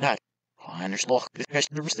 da, kleiner Schloch, gekriegt,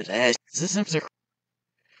 du bist der, das ist im Sich.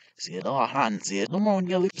 Sie da, Han, sie da, mon,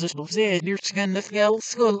 ja, liebst du, sie, dir scan das Geld,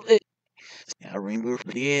 skull, ja, Rainbow,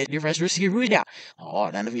 die rest was hier, ja, oh,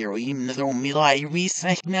 dann wir ihm, so, mir, like, wie,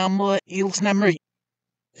 sech, na, mal, ils, na, mir,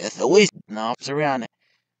 It's always knobs around it.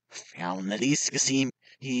 Found that he's Kasim.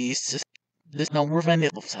 He's just, there's no revenge.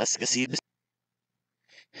 Has Kasim.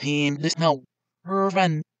 There's no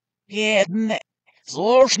revenge. Yeah,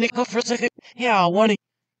 Zorshnikov for a second. Yeah, one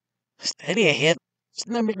steady ahead.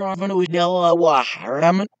 Snubby Garvin with Della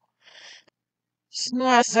Waharaman.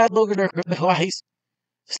 Snasad look at her wise.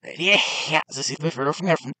 Steady ahead. As if it were from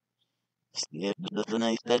Nerfin. Skip the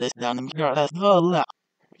night that is down in the yard. That's the lot.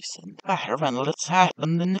 Send the Bahravan. Let's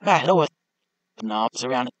happen in the battle with knobs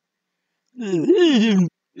around it.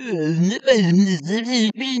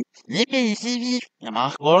 Ja,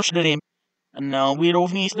 maar gosh, erin. En nou weer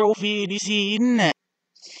of niet over die zien.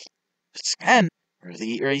 Scan.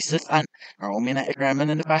 The races and Roman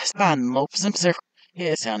Agreement in the past band loops himself.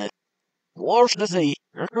 Yes, on it. Wash the sea.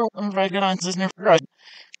 Your girl and fragrances never run.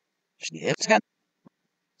 Skip scan.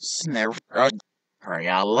 Snare run. Hurry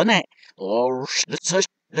all in it. Wash the such.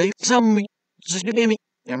 They some me. Just to be me.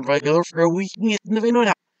 And regular for a week in the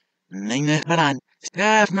vinod. Nine baran.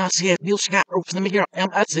 Staff not see if you'll scat ropes in the mirror.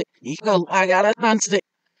 That's it. Equal. I got it. That's it.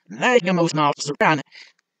 Nike most knobs around it.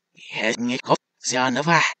 Has me cup. See on the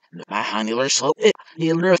va. The handler slope it.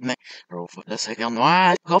 He'll earth me. Rope of the second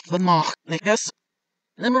wide. Cup and mock. Nickus.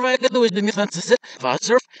 Number five get the wisdom defenses it. Fast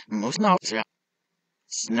surf. Most knobs around.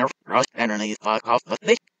 Snurf. Rush. Underneath. Fuck off. But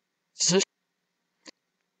they. Sus.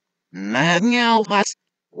 Nagnal. That's.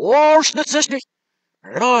 Wash the sister.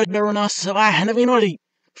 Rod. There not survive. And we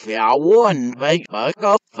Fair one. Big fuck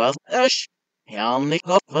up. Fast. Helm the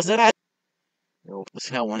cup. Was it at? بس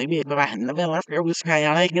كوني بيت بحنا بلا في وش كاي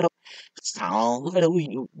على كده استعال بلا وي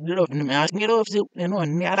لو إن ما عشان كده بس إنه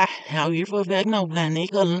إني على حاوي فبقنا وبلاني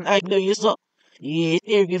كل أكده يصل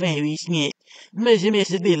يترجع في ويسني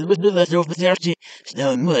بس ديل بس بس شوف بترجع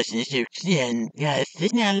شلون مش نشوف شلون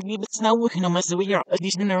قاعدين على بي بس نوخ إنه ما سوي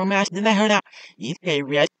أديش إنه ما عشان ده هنا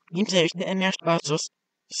يتكرر يمسك إني أشباص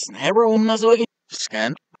سنابر ومنزوج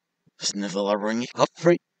سكان سنفل أرني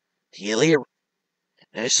كفري هيلير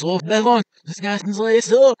slow down. This guy's like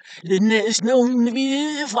so. There's no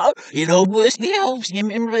you know, what's the house? You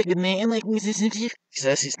remember like a man like Mrs.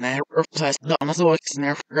 Says he's never obsessed. Donna so it's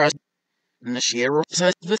never crossed. And the sheer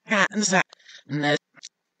obsessed with cat and sack. And that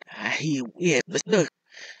he weird, but look.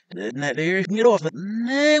 That there's get off it.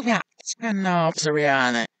 No, yeah, it's kind of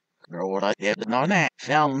Sariana. Girl, what I did not that.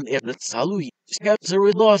 Found if it's a Louis. Scouts are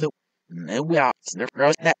with laws. No, yeah, it's never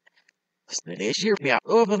crossed that. Steady sheer be out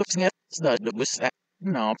over the snap. Stud the bus that.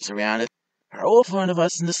 Knobs around it. Are all front of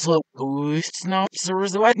us in the slope. Who's snobs or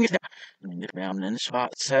is the wagon? And the found in the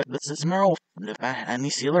spot said, but it's Merle. And the fat and the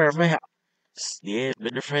sealer of a Steve,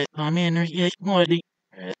 but the freight I'm in or yet moody.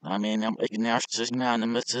 I mean, I'm making out just now,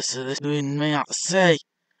 and it's just this doing me out say.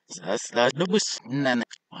 That's the bus. And then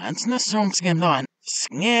once the song skimmed on,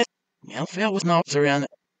 snit. Meal fell with knobs around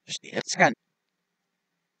it. Steve scan.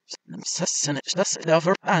 Sessin, it's just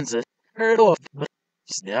over answer. Heard off, but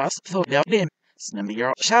Stias thought out him. Snimmy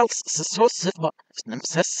your shells, so sifba. Snim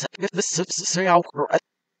says, get the sips, say out,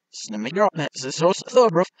 Snimmy your nips, so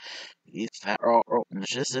thorough. Eat fat or and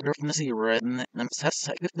just a different sea red, and them says,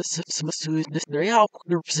 get the sips, must do this very out,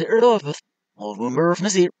 groups it off us. All rumor of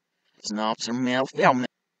Nazir. Snobs are male film.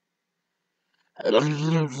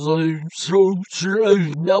 So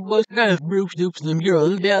true, double kind of Bruce Dukes and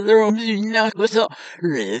girls, the other arms in knock was up.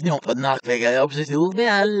 Really don't put knock big up to do the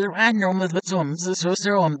other random with the sums, so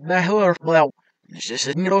on the horse blow. It's just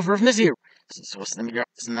sitting it over from the zero. So what's the mirror?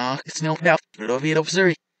 It's knock, it's no doubt, but of it of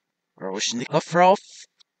Surrey. Or wishing the cough off.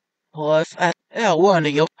 Plus, at one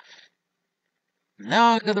of you.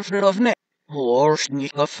 Now I got the fruit of neck. Horse, and you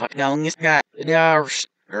cough down his cat, the hours,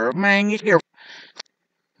 or man, here.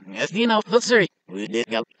 Yes, you know, let's see. We did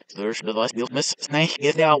go. First, the last built Miss Snake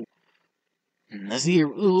get out. Nazir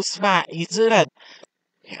will spot eats it at.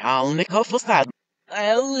 I'll nick off the side.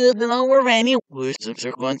 I'll live in our venue. With some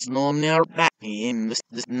circumstance no near back. Him,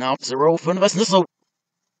 this knobs are open of us, so.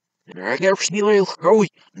 There I get stealer, growy,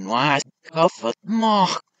 and why cough at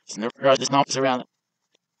mock. Snip the knobs around it.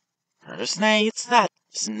 Her snake, it's that.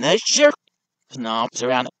 Snake shirt. Knobs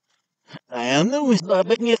around it. I know it's not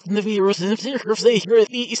looking at the virus and if they hear it,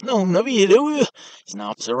 it's no video.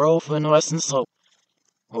 Snaps are open, Western slope.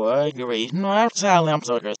 Why, great, no outside lamp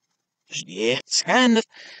suckers. Yeah, it's kind of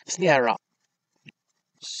scary.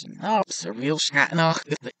 Snaps are real scat knock.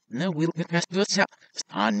 No, we'll get past what's up.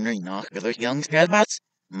 Stanley knock other young scalbats.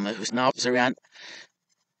 Who snaps around.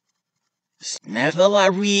 Sniffle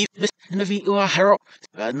a reef and a feet or hero.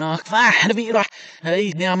 But knock fire and a feet or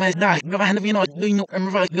hey, now my dog. Go behind the vino, doing no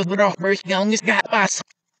emerald good with our first young scalbats.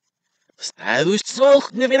 Stylish soul,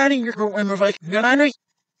 never out of your coat and revive good on me.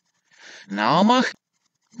 Now, Mach.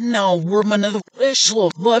 No, we're another slow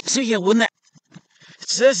blood, so you wouldn't.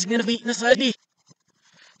 says gonna be inside.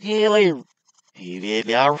 Hey,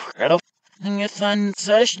 baby, I'm right up. And if I'm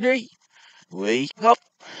surgery, wake up.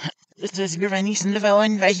 This is your niece and the fellow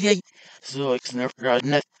invited. So it's never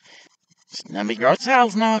gotten Snabby guards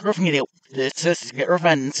house knock off me. Dit is get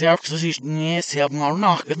revenge. Zelfs is niet zelf maar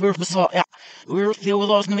nog. Het wordt besloten. Ja, we're veel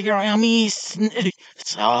los met de army.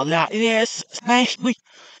 So that is nicely.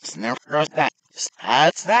 Snap across that.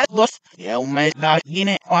 That's was. Yeah, my back in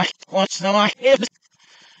it. Watch the my hips.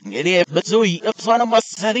 Get it, but so he ups on a bus.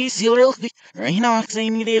 That is real. Right now,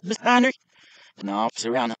 saying it is standard. Knobs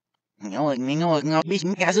around. Not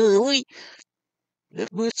beating castle. The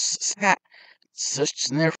boots scat. Such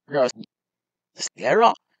snare across.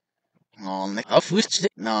 Stare on the cuff with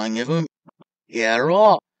stick nine of them.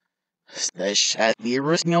 Yarrow. The shabby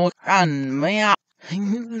no can me up.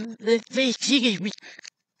 The face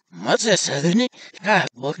What's this, isn't it? God,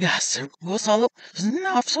 look, yes, was all up.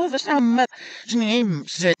 Enough, so the summer. Name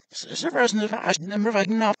said, Surface the fashion number of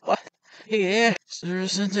enough. Yeah,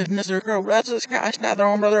 sensitiveness or girl, that's a sky, neither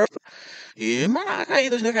on brother. You might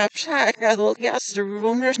either look up, shack, I look, yes, the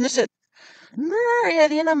room, there's no sit. Ja,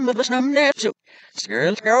 die nummer was nam nep zo.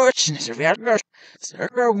 Skrulkoortje, is er weer kort.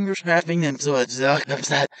 Skrulkoortje, en zo het zacht op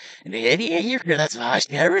staat. En de hele hier, dat was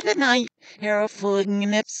de night. Here of fucking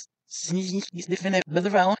nips. Sneaky sniffing up with the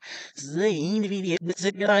vrouw. Zijn wie die het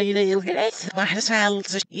zit gelijk heel gerecht. Maar de zaal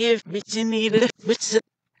zich heeft beetje neer. Beetje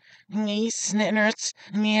snitters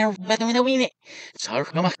neer better than a weenie. So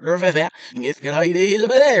come a curve of that, and get good idea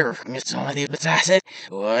over there. Get some of the betaset,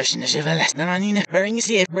 wash the shiver less than I need a bearing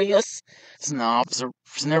safe breakers. Snobs or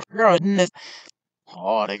snurf garden.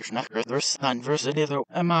 Oh, they snacker their stand versus the other.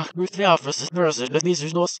 A mark with the office versus the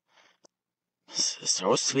visitors dos.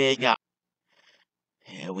 So sweet, yeah.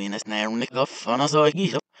 Yeah, we in a snare on the cuff on us all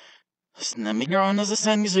get up. Snamming on as a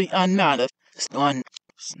sun is unnotted. Stone.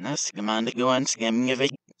 Snask command to go and scamming a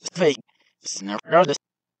fake. Snurf garden.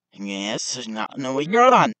 Yes, there's not no way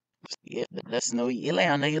you're on. Yeah, but that's no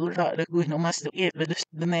Ilan. I learned how to go no master. Yeah, but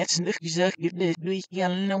the match and the exact if this week,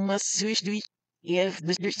 no must switch to if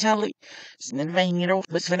this is Sally. Sniving it off,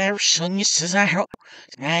 but for our son, you says I hope.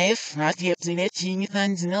 If not, you have to let you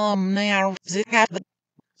things no narrow the cabin.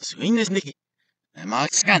 Swing this Nicky. I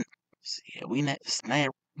might scan. See, we net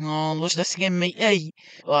snare. Oh, let's just give me a.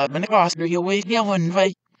 Well, I've been across the way, yeah, one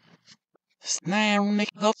way. Snare, Nick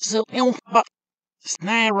up so ill, but.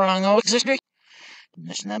 Snare on all existing.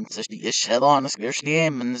 Nashnam says the Shalon is scarcely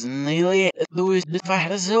and nearly at Louis the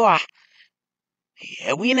Fahrazoa.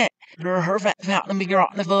 Yeah, we net. Her fat and bigger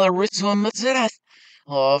on the rich one, but that.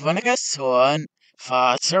 Oh, Vanagas one.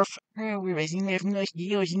 Fat surf. We're raising there from the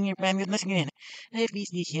heels in your band with again. If we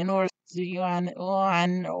see here north to you on,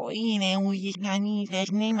 we can eat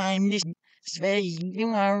that name. I'm just. Sverige, you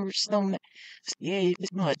are stone. Yeah,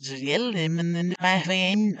 it's not real, and then the my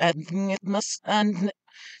fame, I think it must and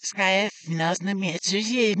sky finals the match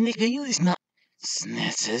is Nick use not.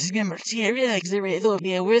 Snatches gimmer theory like the red of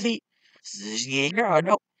the worthy.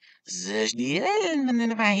 Zigard, Ziggy, and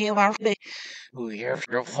then if I hear our day. We're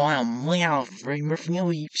still flying way out, very much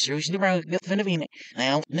new, shows the road, get Finavine.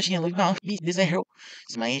 Now, the shield of not beat this arrow.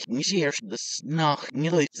 Smite me shares the snock, me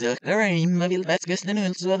lips, the current, my little bats guess the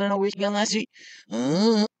noon, so I don't know which girl I see.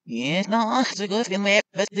 Yes, no, it's a good thing,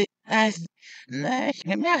 but the as.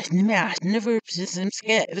 Never system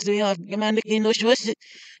scared, as we have commanded in the choice.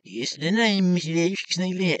 Yes, the name is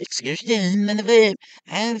the excursion and the verb,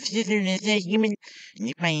 and if you say human,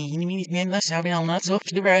 you find me, let's have it on us up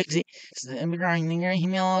to the exit. Grinding your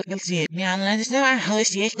email, can see it beyond that. It's not how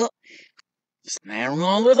it's yet. Snare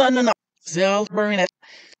all with an self burn it.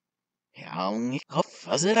 How many cuff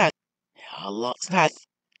as it at? How lots that?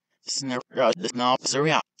 Snare got the knobs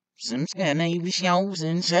around. Some scan the shelves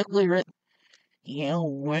and circular it. Yeah,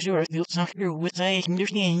 where's your field softer with I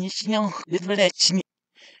understand it's no good for that snip.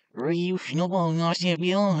 You know, not to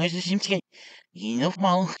be on as a simskin. You know,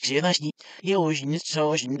 Paul, say that's the ocean is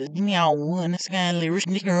so in the meow and the sky lyrics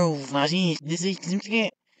in the grove. I see this is simskin.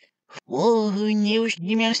 Oh, who knew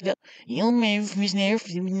the mouse? You may have missed there for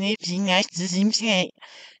the nips and nice to simskin.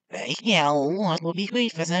 Yeah, what will be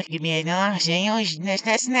quick for some give me a say, oh,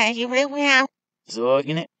 that's not you real well. So,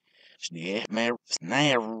 again, it.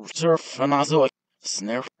 Snare surf and I saw it.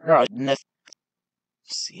 Snare garden.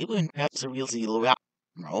 See when perhaps a real zero out.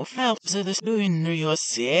 No Phelps of the spoon, you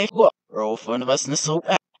say, what? Roll fun of us in the soap.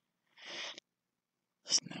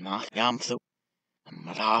 Snamach gam so.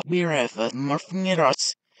 Mara beer effort, morphing it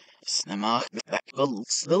rots. Snamach the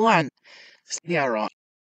tackles the one. Skia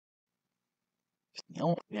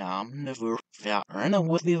No, never fair, and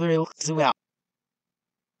with the real to out.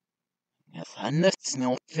 Yes, and it's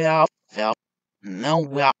no fair, no,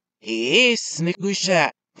 well,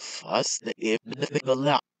 Snickusha, fast the epidemic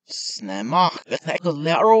Snamak, the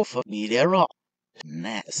tackle for Bidera.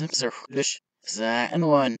 Nats and circus, and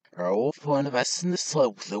one, roll for an vest in the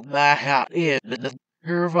slope, the back out if the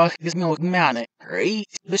curve is no man, great,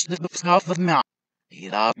 this the scoff of mount.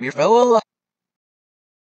 Eat up your fellow.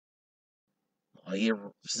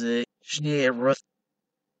 You're sick, Schneereth,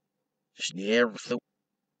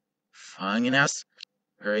 finding us,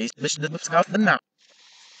 great, this the scoff of mount.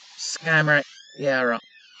 Scammer, yeah,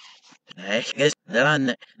 I guess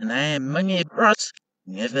done, and I am money brought.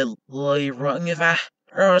 Never lie wrong if I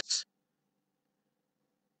hurt.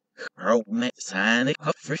 Roll me, sign a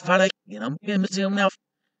coffee for give me some now.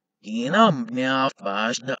 Now,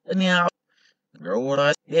 bash the now. Roll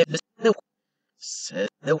us, if it's still. Set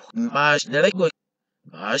the bash that I good.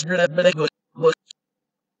 Bash that I good. But,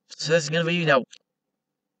 says gonna be now.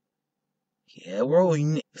 Yeah, we're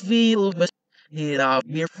in feel, but it off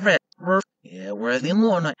your fret. Yeah, we're the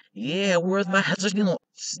one. Yeah, we're the hazard.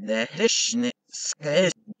 Snehishne,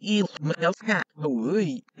 skes, il, mcalca.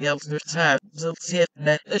 Ui, elster tab, zilsiet,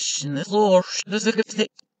 nehishne, lorsh, the zikaftik.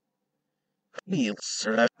 Feel,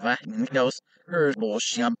 sir, that goes,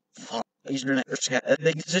 sham, is the next cat,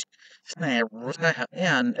 they just snare,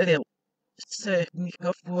 and it'll say,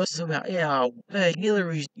 Nika was about, yeah,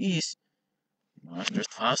 Hillary is. Master's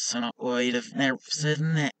fast and wait if never said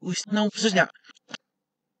that. We know, yeah.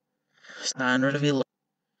 Standard of ill.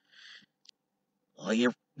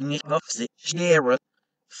 You're off the share.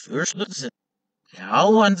 First looks it.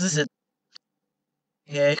 How one's it?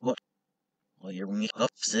 Okay, what? You're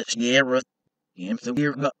off the share. Him to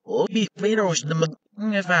weird got all be players the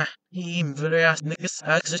if I him for the ass niggas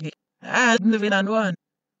actually. I hadn't been one.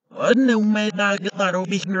 What no my dog thought will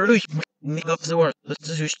be nerdy. Nick off the word.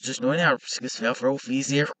 Let's just no hours because fell for fees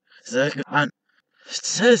here. Second on.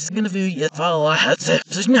 Says gonna be yet all I had to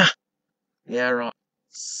say. Yeah, right.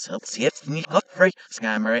 Celsius me up free.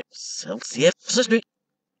 Scammer. Celsius street.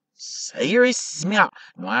 Sayri smell.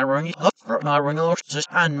 My running up for my running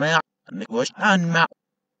just on my and the question on my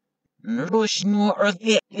Nurush nor earth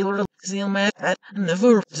yet. You'll see my head and the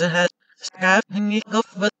verbs ahead. Scapping it up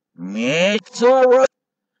but me sorrow.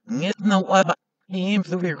 Get no other. Him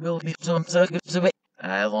the rear will be some circuits away.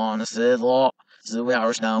 I wanna say law. So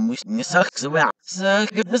hours down we sucks about.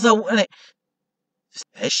 Circuit is a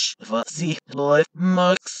Fish, see, life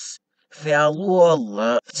mugs, fell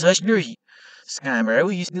surgery. Scammer,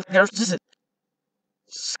 we used to curse it.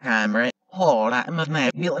 Scammer, hold at my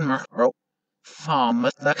nap, feeling my bro. Farm,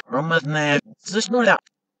 but the from my nap, just not out.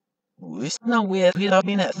 We know where we have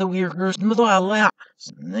been at the weird girls, mother out.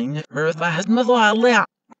 Name the birth I has mother out.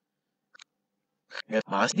 If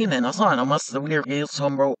I skin and a son, I must the weird gale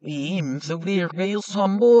some bro, him, the weird gale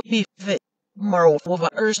some boy, be fit. Moral for the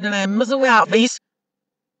earth and I must out, face.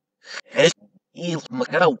 Het il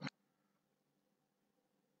makarow.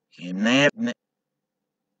 Kinapne.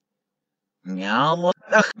 Nyalo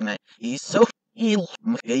takne. Iso il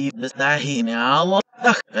makayib bastahi. Nyalo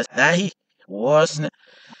tak bastahi. Wasne.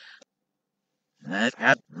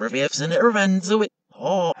 Nat reviews in it renzo it.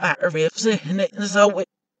 Oh, reviews in it so it.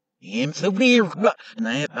 Him so weird.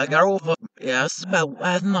 Nat I got over. Yes, but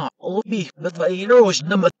was not all be. But I roast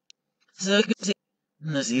them. Circuit.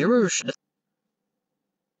 Nazirush.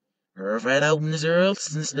 Right out in the earth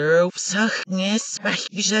since they're sucking spike.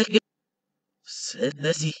 Said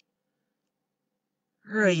the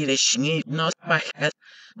Right, she not back at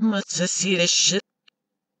much to see the shit.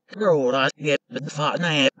 Girl, I get the fat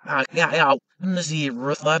nap. I got out in the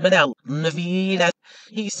zero flabber out in the V that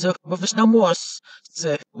he took with his name was.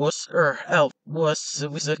 So was elf was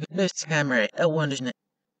with a this camera. I wonder it.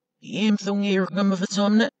 Him thing here come with its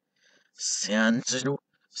own net. Sand to do.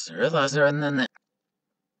 Sir Lazar and then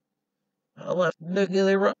I left the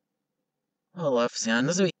gilly. I left Sand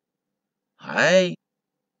as we. Hi.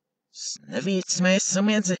 Sniffy, it's my some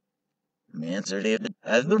answer. Answer David.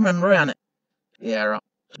 I remember on it. Yeah,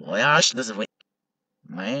 Lash this way.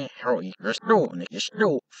 My hero, you're slow, Nick is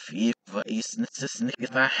slow. FIFA is necessary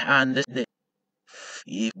if I hand it.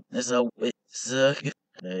 FIFA is a wit circuit.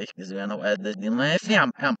 Because we are not at the my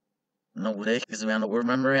fam. No, because we are not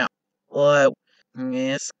remember out. Well,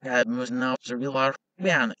 yes, God was not to be large.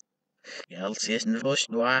 Bian. I'll see it in the bush.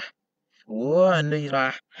 Do I? One, do you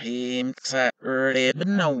him? Saturday, but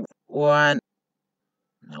no one.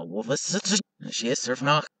 No of us. She is served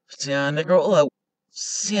knock. Sian the girl low.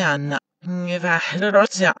 Sian. If I had it,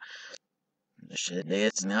 the shit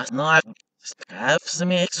it's not life. Scaff some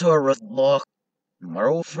exor with block.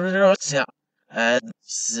 Morrow for the rotsia. At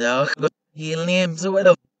so good. He names the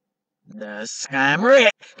widow. The scammer.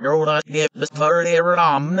 You're not give the 30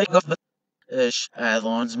 ram. Nick of Ish,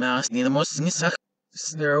 Adlon's mouse neither most suck.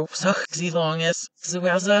 Snarl sucks as long as so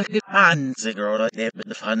as a good hand. The girl that they put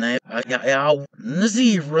the fun I got out.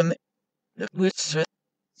 Nazir run the witch.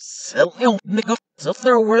 Sell you, nigga. So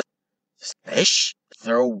throw it. Spish.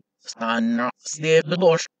 Throw. Stand up. Stay the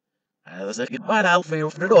door. I was a good bad out for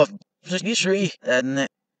the door. Just be sure that.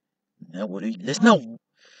 Now what do you just know?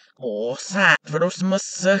 Oh, sad for those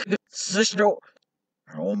must suck. Sister.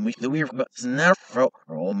 Oh, me the weird snarf.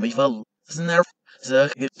 Oh, me the snarf.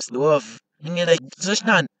 Suck it. Stuff. Inget just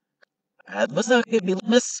none. At was a good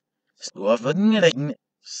miss. Stuff inget.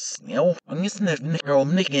 Snail. On your sniff. Nick.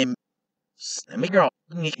 Stemmiger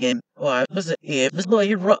game. I was was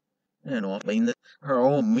boy rock. And I find that her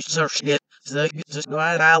own research it. So just go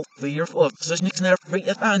out for your foot. So snicks never free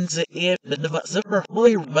a fancy if the device of her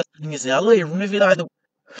boy, but you say, I'll leave Navidado.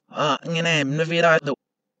 And I'm Navidado.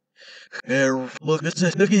 Here, look at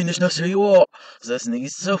this looking is not so you are. So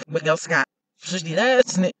sneeze so Miguel Scott. So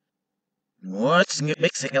that's it. What's in your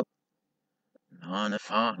big sickle? On a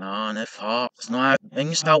far, snap,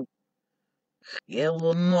 and stout.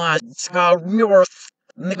 Yellow not scar north.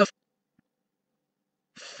 Nigga.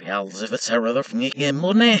 Fells if it's a rather from your game,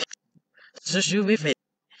 money. So should be fit.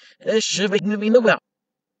 It should be moving the well.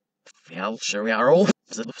 Fell sure we are all.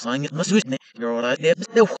 So the sign it must with me. You're all I did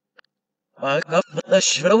still. I got the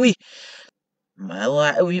shively. My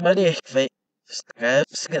light we buddy.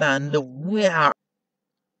 Scraps get on the wear.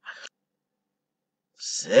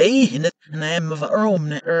 Say in the name of Rome,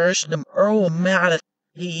 the urge them Rome mad.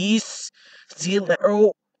 He's still the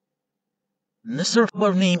Rome. The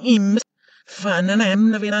surfer name him. Fan and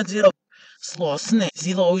I'm the Vinazero. Sloss net,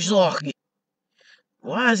 see those lucky.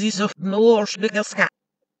 Why is he so no sticker scat?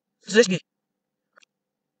 Zisky.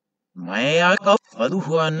 My I got for the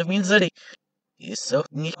one of Vinzadi. He's so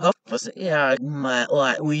neat up for the air, my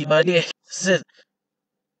like we buddy. Said,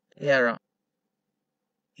 yeah,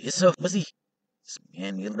 he's so busy.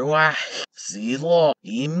 Span you the why. See law,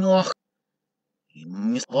 him lock.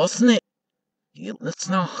 Him is lost it. Let's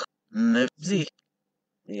knock. Nipsy.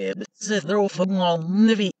 Yeah, but said they're off on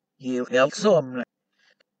Nivy. He'll help some.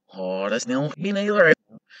 Oh, that's no been a lyric.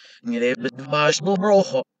 Get a bit of bash no bro.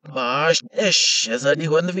 Bash ish as I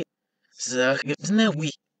do on the V. So it's no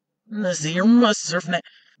we. Nazir must surf net.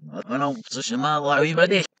 I don't know, such a man like by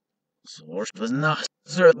day. Source was not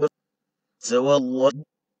certain. So a lot.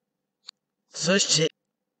 Such shit.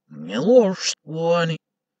 Lost one.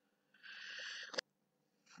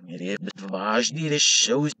 Get a bit of bash did a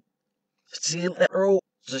shows. See that roll.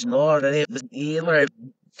 Such not a bit either.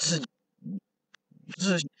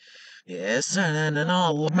 Yes, and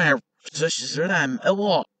all of my such as I'm a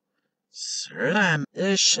walk. Sir, I'm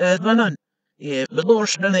ish at one. If the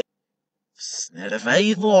Lord's done it. Sned of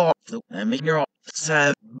a law, the women you're up,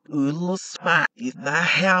 oodle spot, is the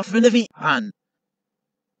half in the V on.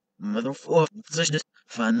 Mother of such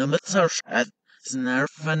fun of a search at snare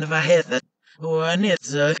fun of a head that one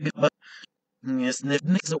it's a good but snip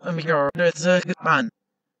next to women you're it's a good man.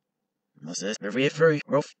 My sister very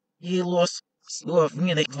rough, he lost slow of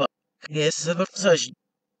me, yes, of such.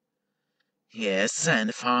 Yes,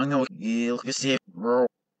 and fang out, you'll see, bro.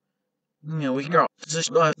 No, we got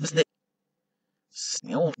such life mistake.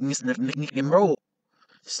 Snow is never making him roll.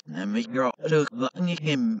 Snammy girl, look, letting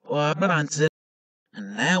him, or balance it.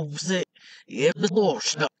 And now, say, if the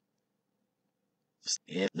lost,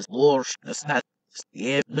 if the lost, the stat,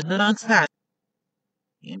 if the non stat.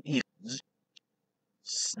 And if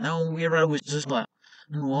snow, we're always just like,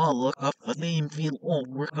 and we'll look up for them, feel all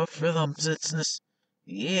work up for them, sitsness.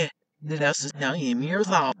 Yeah, the house is now in your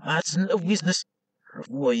thought, that's no business. Her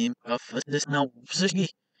boy, up for this now, sushi.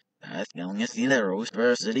 That's going as the rose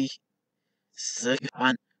versity. Suck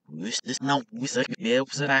on. Wish this now, we suck it,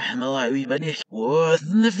 that I am alive, everybody. Worth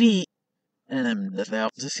the feet. And I'm the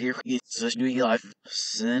valve to see it's such a life.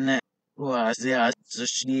 Sin it. Was the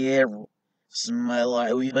such the air. Smile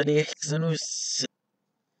like everybody. And we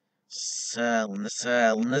sell and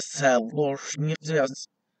the sell. Lord, snips.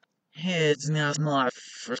 Heads now, my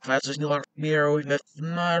first class is your beer with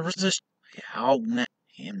my resist. How net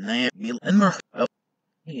him, that bill and murk.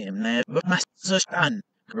 Him, that but my sister.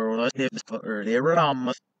 Girl, I did this for earlier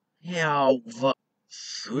on. Ja, wat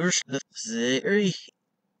first the serie.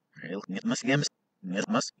 It must get it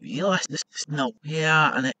must be last this snow.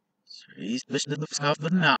 Yeah, and it is best to scarf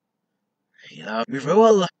but now. Yeah,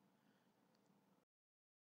 before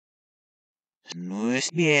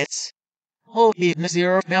news bits. Oh, business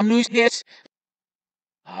here, fam news bits.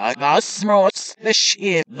 I got smarts. The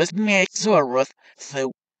ship was made so rough.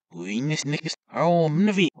 So, we niggas are home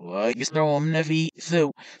Navy. I guess they're home Navy.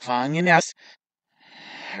 So, finding us.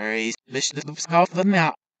 Hurry, best to scarf but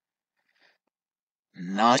now.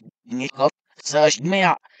 nothing up, such me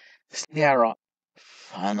out, stare,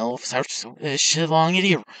 funnel of search, long it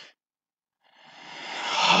here.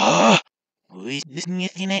 We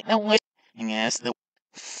dismissing it no way, and as the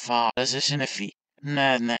father's a sinify,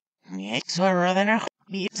 none, makes her rather not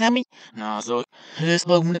be Sammy, no, so his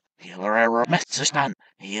bone, he'll ever message done,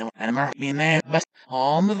 he'll and mer be there, but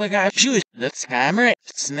all the guy shoes, that's camera,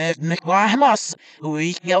 sniff Nick Hamas,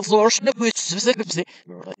 we yell source the which specifically,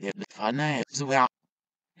 relative to fun, so well.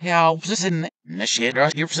 Ja, precies. Na shit,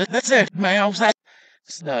 you're that's it. My house that.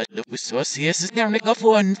 Start the was yes is down the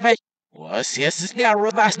phone fight. Was yes is down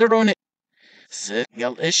with bastard on it.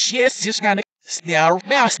 Circle is yes is gonna stare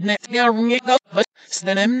fast net stare me up but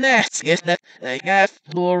stand him nets guess that I got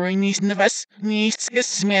flooring is in the vest needs to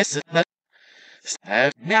smash it that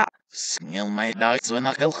step yeah smell my dogs when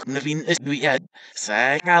I kill Navin is we had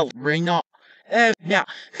Saga bring up yeah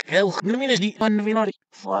kill Navin is the one Vinori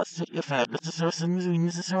fast if I but the source and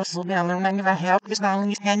the source will be on the help is now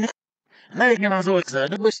is kind of now you're not so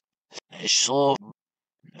excited but so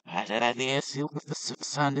بعد يسيق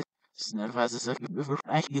الساند سنرفز سك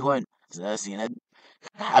بفرح يهون زاسينا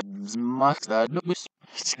حبز ماكس دا لبس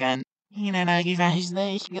سكان هنا ناقي فاحش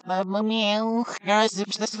دايش قطع مميو كاسب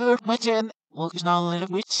تسفر مجن وكش نال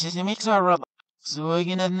الويتش سميك سرب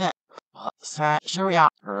سوغنا نا سا شريع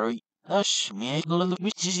روي اش ميكل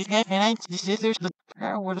الويتش كيف انت تسيرش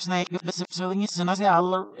ورس نايك بس بسولين السناسي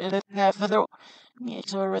على الكافدرو ميك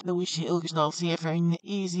سرب الويتش الكش نال سيفرين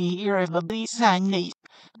easy here of the Sundays.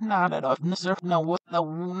 Not at all, Mr. No, what the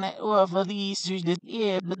net of these the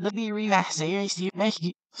yeah, but the very last series you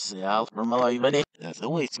make self from my life, that's the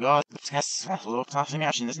way it's got. That's what passing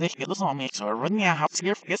action is. They get the song makes or run ya have to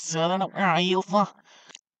get selling up where I yield for.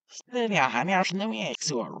 Steady, I had action the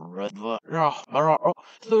mix or red or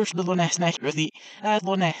first the nest next with the as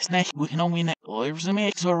the nest next we can only net or the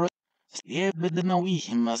mix or stay with the no we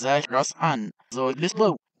him as I cross on. So this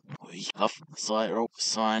low. We cuff side rope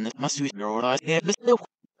sign it must be road I stay this low.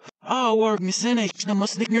 Our missing na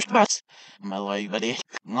must your spots. My life, buddy.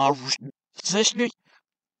 No, sister.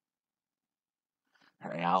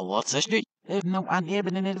 Real what sister? If no one ever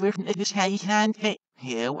in it with this high hand pay.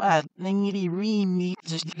 Here, what? Ningy ream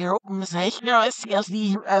just get open the sister. I see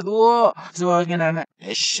here at all. So I'm gonna.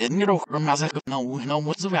 I shouldn't get over my sack of no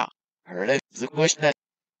what's about. Heard it, the question that.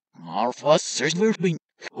 Our first search for me.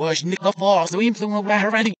 Was Nick of all, so we influence about her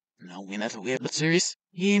ready. No, we're not aware, but serious.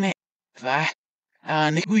 He ain't it.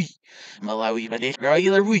 نكوي ملاوي بديك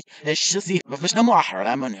رايلروي الشسي بفشنا موح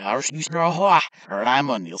رامون هارش يسرا هوح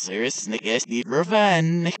رامون يلسيرس نكاس دي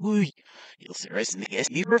برفان نكوي يلسيرس نكاس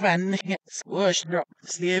دي برفان نكاس واش درا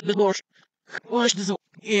سليب بدورش واش دزو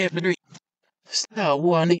ايه بدري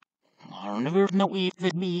ستاواني نعرف نوي في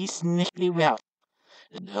البيس نحلي ويا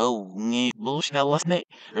دو ني بوش خلصني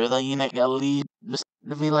رضينا قلي بس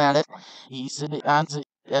في لعنة يسد انت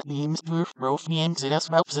اللي مستور بروفيم سيداس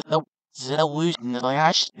بابس زود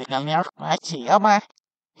نلاش نكمل ماشي أما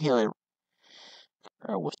هي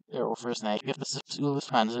first night if the school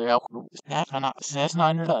fans are out staff and says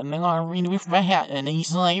nine or nothing read with my hat and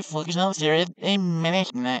he's like focus on there a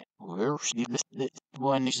minute that where she the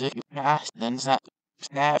one is past then that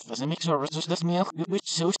staff as a mix of this milk which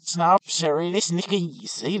so snap sherry this nicky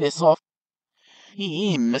see this off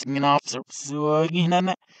he must be an officer so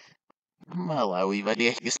again Malawi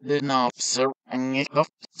بديك an officer and you got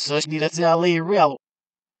such that's alley real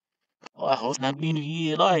well, not being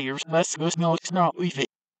here liars, best goes no, it's not with it.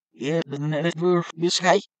 Yeah, but then it's worth this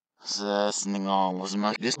guy. Sning almost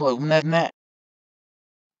much this low net.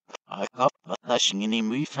 I got a touching in him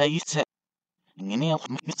we face it. And you know,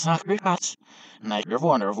 it's not great cuts. Night of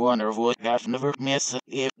wonder, what got never miss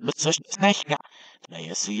it, but such a snake got.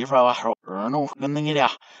 They see your father or no, nothing it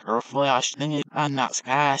out, or flash thing it, and not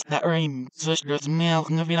skies that rain, such as milk,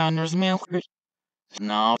 and if it under's milk.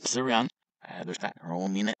 Snaps around. There's that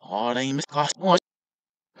room in it, all aim is cost much.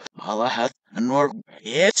 All I had nor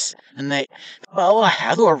it's and they all I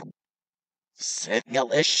had or said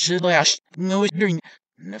gal ish lash no drink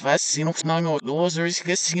nefas sino snang or those or is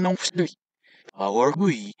sino street our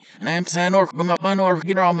gui and I'm saying or come up on or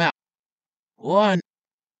get on map one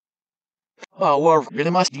power really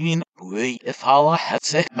must be in we if all I had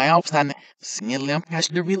said my outstand singing lamp cash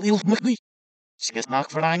the real ill mcquee Skas knock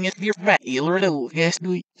for ang it your fat ill little guess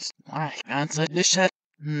do I can't say this shit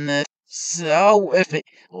so if it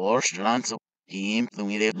or strand so team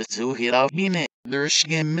tumire betu hira bine there's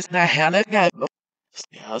game is the hana gap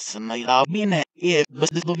yes and I love bine if but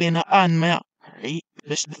the bine an me right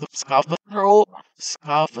this the scarf throw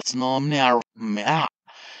scarf it's no near me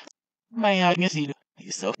my I guess you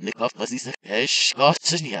so nick off was this cash got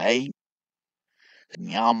to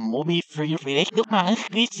Ja, mobby for your feet, man.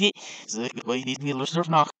 Easy. So, the way these dealers are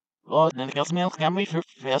not. Oh, then the gas milk can be for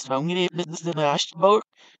fast phone it, but this is the last boat.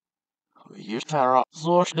 Here's Tara,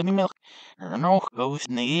 source the milk. No, goes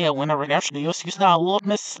near whenever that's the use style lot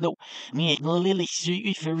miss slow. Me, lily,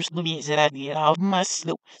 see first the means that I did out my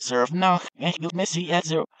slow. Serve now, and you messy as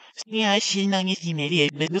zero. Yeah, she nang if you made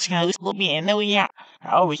it, but this kind of slow me and no, yeah.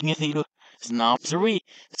 How we can see the snaps are we?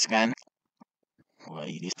 Scan.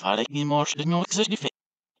 Why, this product in more than no exist.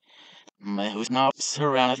 My who's not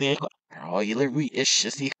surrounded the echo. All you ish,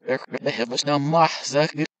 see, the heavens no more.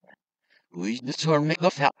 We determine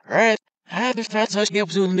of how right. Hade fast als je op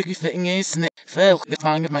zo'n dikke ving is, veel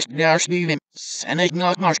gevangen, maar daar sturen. En ik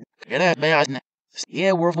nog maar, get bij ons.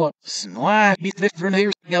 Ja, we're what? Snoa, be different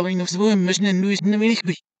here, going of swim, mission and news in the mini.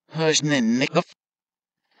 Hush, nick of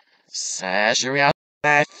Sasha out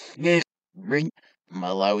that give bring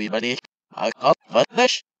Malawi, buddy. I got but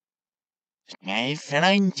this. I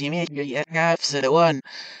find Jimmy, you have said one.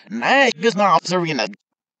 Nick is not serena.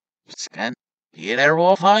 Scan. Here,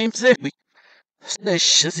 all fine, sick.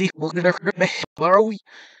 Shizzy, look at her borrow.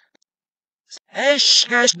 Cash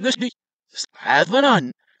gusty. Spavan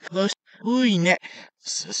on. Close. We net.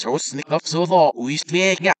 So sneak up so long. We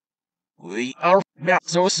stay. We are back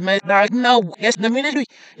so smart now. Yes, the minute we.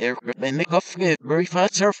 Nick off very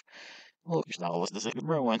fast surf. Look, that was the second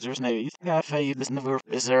bro. Once there's no cafe. This never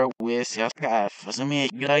is there. We see a cafe. So me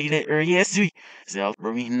good idea. Yes, we. Self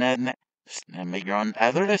bring that. Snap your own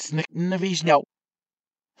other. Snick in the vision now.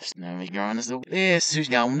 Snapdragon is the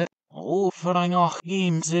down. Oh, for I know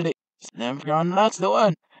games in it. Snapdragon, that's the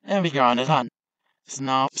one. Snapdragon is on.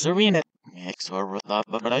 Snaps are in it. Makes or with that,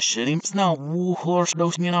 but I should him snow. Woo, horse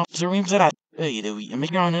knows me up, so him that. Hey, do we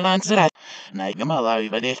Snapdragon and answer that? Nike Malawi,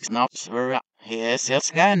 but it snaps for yes,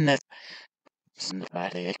 scan it. Snap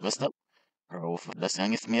at it was the pro for the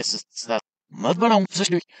song is misses that. Mother, I'm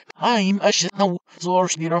a shit no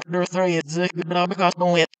source near after 3 exactly, but I because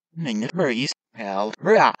no it. Ning it berries. Hell,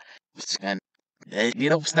 brah. Scan. They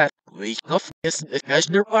did that. We off this because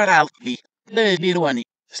they're what I'll be. They did one.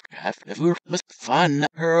 Scaff the first was fun.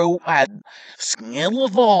 Her wad. Skill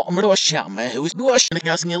of all. Mrosha. Me who's bush. And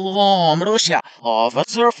a skill of all. Mrosha. Of a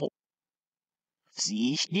surfle.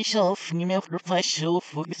 See, yourself, you milk your flesh, so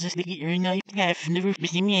focus to get your knife half, never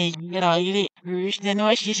be me, get out of it, first and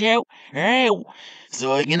wash yourself. Oh,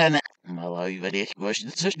 so again, and my life, I did wash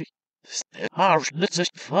the sister. Step out, the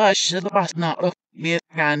sister, flush the past not up, be it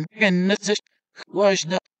can, the sister, wash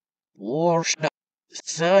the, wash the,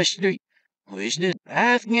 sister, wish the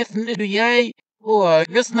path, nothing to do, yay, or I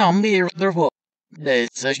guess now me, there, what,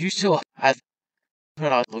 that's as you saw, I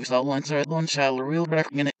Praat looks al once or one shall real back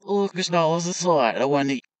in it. Lucas dollars a slide. I want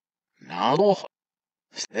to. No,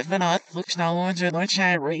 Stefan looks now once or one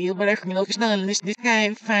shall real back in Lucas dollars. This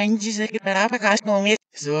guy finds you second, but I've got no meat.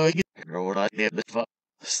 So I get rolled out there, but fuck.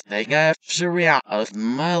 Stay after out of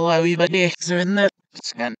my life, but it's in that.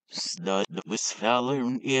 Scan stud was feller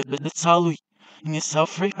and but it's all we. And it's so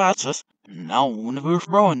free patches. Now, never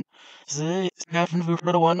brown. Ze schaffen we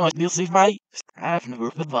voor de one nooit deel C5. Schaffen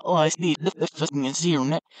we voor de alles die de fucking in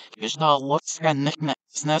zero. Gestal wat scan net.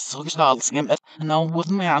 Snas so gestal scan het. Nou wat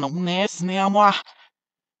me aan nes ne amwa.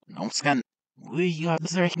 Nou scan. We got the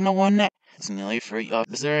zerk no one net. Snilly free up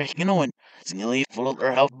the zerk no one. Snilly full of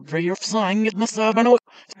help for your song it must have no.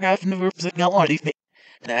 Schaffen we voor de already fit.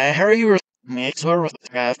 The hurry makes her with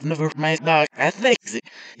schaffen we voor my dog. I think.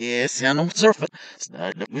 Yes, I know surf it.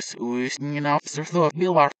 Start was oosting an officer thought be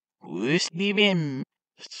large. Who's bim?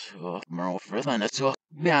 So, more for than it's so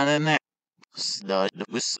down in that. Stud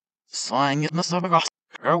was slang it must have got.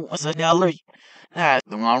 Was a gallery. That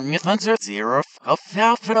the long answer 0 of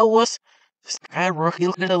half it was.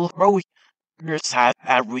 Skyrocket little broy. There's had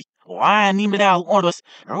every. Why need it out orders?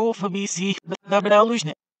 Oh, for BC, but the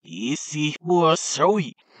illusion. BC was so.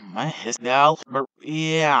 My his gal, but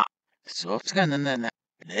yeah. So, it's gonna then.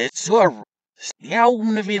 It's so. Still,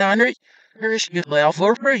 the vid There's good laugh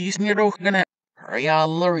for praise near Oakana.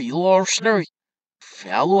 Reallery, lorstery.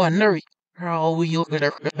 Fellow and nurry. How we look at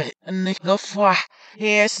her and the guffa.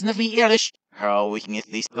 Yes, the Vierish. How we can get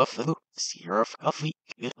these guffa. Syrup coffee.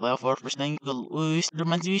 Good laugh for staying the oyster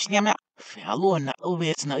man's yama. Fellow and not over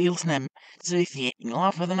it's not ill snam. So if you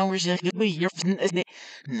laugh for the numbers, that could be your fin as the.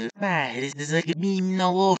 No bad is this like a beam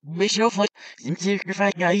no bishop. Some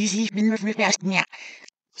sacrifice guys, he's been with me fast now.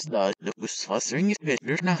 Start was fostering his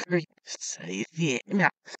pictures not great. Say the yeah.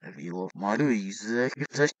 If love my use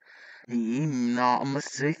such not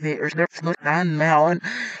must say there's no down melon.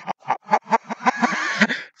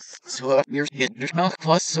 So up your there's not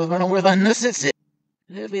plus so I know where the this is it.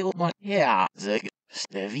 Stabiel man, ja, zeg,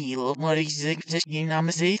 stabiel man, ik zeg, zeg je naam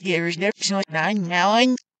is ik, er is net zo'n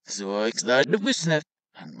nou, zo ik sta de bus net.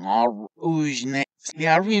 Nou, oes net,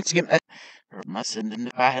 ja, riemskim, massen in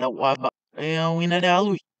de vaart op wat, in het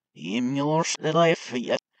alui. In je los de lijf,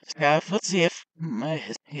 ja, schaaf het zeef, maar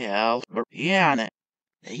ja, ja, ne.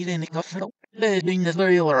 Nee, dan ik af op, de ding dat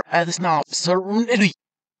er uit de snap, zo rond.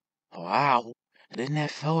 Wow, de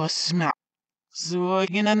net veel smaak. Zo ik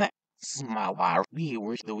in een smile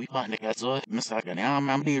viewers that we find that so Saga now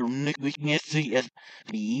I'm here Nick we can see it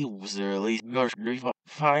the user at least goes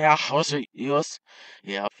fire house yes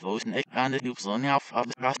yeah those Nick and the dupes on now of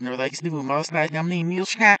the customer like Steve must like I'm the meal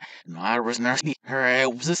scat no I was nasty her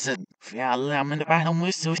was a said yeah I'm in the battle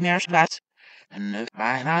with so near spots and if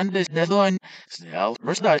I hand this dead one still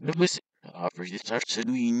first start the was offers the search to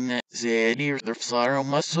doing said here's the sorrow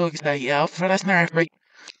must so stay out for that snarf break.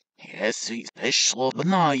 Yes, he's special, but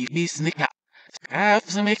no, you be sneak up. Have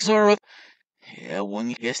some extra. Yeah,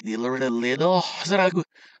 when you guess the little, Saga,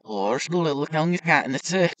 or the little young cat in the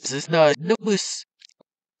tips is the bus.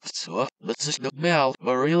 So, let's just look bell,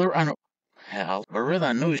 but really, I know. Hell, but really,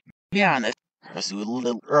 I know, be honest. As we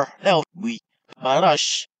little, help we, but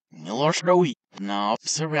us, Miller Snowy, no,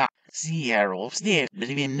 Sarah. Sierra Steve, but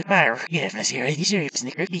in the fire, give us here the sheriff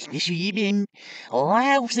snicker, the sheepin.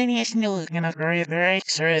 Allow the national can occur the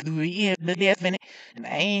extra the have the death in it, and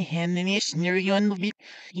I hand the national on the beat.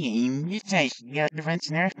 You say, got the French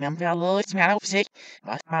nerve, and fellow, it's not upset.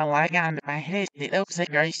 But my leg on the head, it looks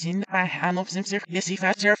like I seen the hand of some surf, this if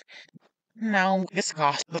I surf. No, it's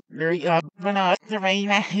cost the very up, but not the rain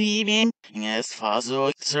I leave in. Yes,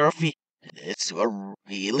 Fazo, surfy. It's a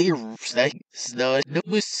really the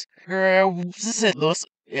bus. Said those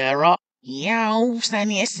era. Yow,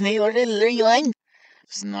 Sunny Snail, the line.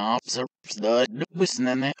 Snaps are the bus,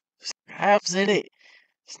 and it. Scraps it.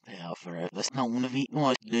 Still for the snow of eating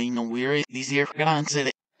what do you know where these here grants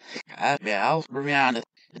it. Wel, bejaarden.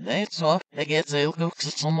 Dit zo, ik het heel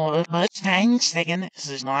goed sommige bedstijnsteken.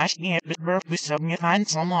 Ze is naast niet het burpus op je van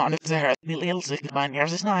sommige te hurt. Die lil zich van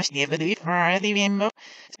eerst is naast niet bedoeld voor die wimbo.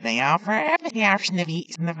 Speel je voor het jaar snivie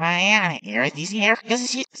is de vijand. Hier het is hier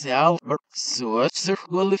gezien zelf. Zo het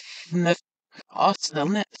circulif net. Stel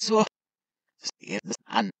net zo. Steef het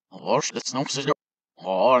aan. Hoors het snow zo.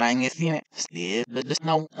 Hoor aan je zien. Steef het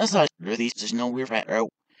snow. Zo, er is snow weer verder.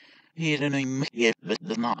 Hier en een mekje, but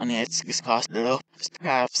the not an it's cost it up.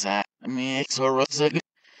 Scarfs at me, or what's a good.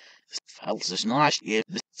 False not if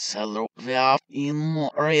the seller of in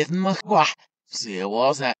more in Makwa. See,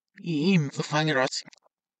 was that him the fingers.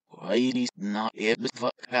 Why it is not if the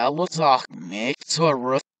fuck fellow talk, make so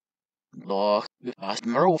rough. Look, the past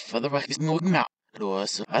mirror for the back is moving out. It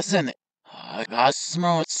was a senate. I got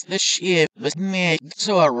smarts the ship, but make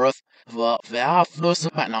so rough. What the half loss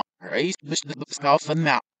of now. Race, push the scarf and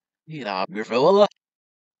mouth. Ja, bijvoorbeeld.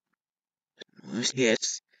 Nu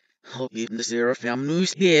steeds. Hoop even de zero film nu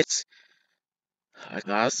steeds. Ik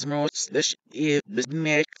ga smots de shit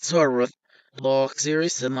besmekt zorg. Log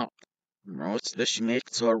series en op. Smots de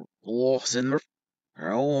schmekt zorg. Los in de.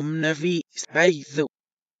 Om de vie spijt.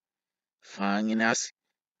 Vangen as.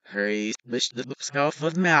 Hurry, bish de boekschap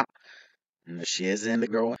van mij. En de shiz in de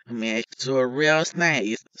girl. Mekt zorg real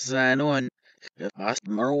nice. Zijn on. Fast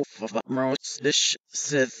Merle of Merle's dish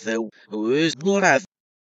Sith who is blood.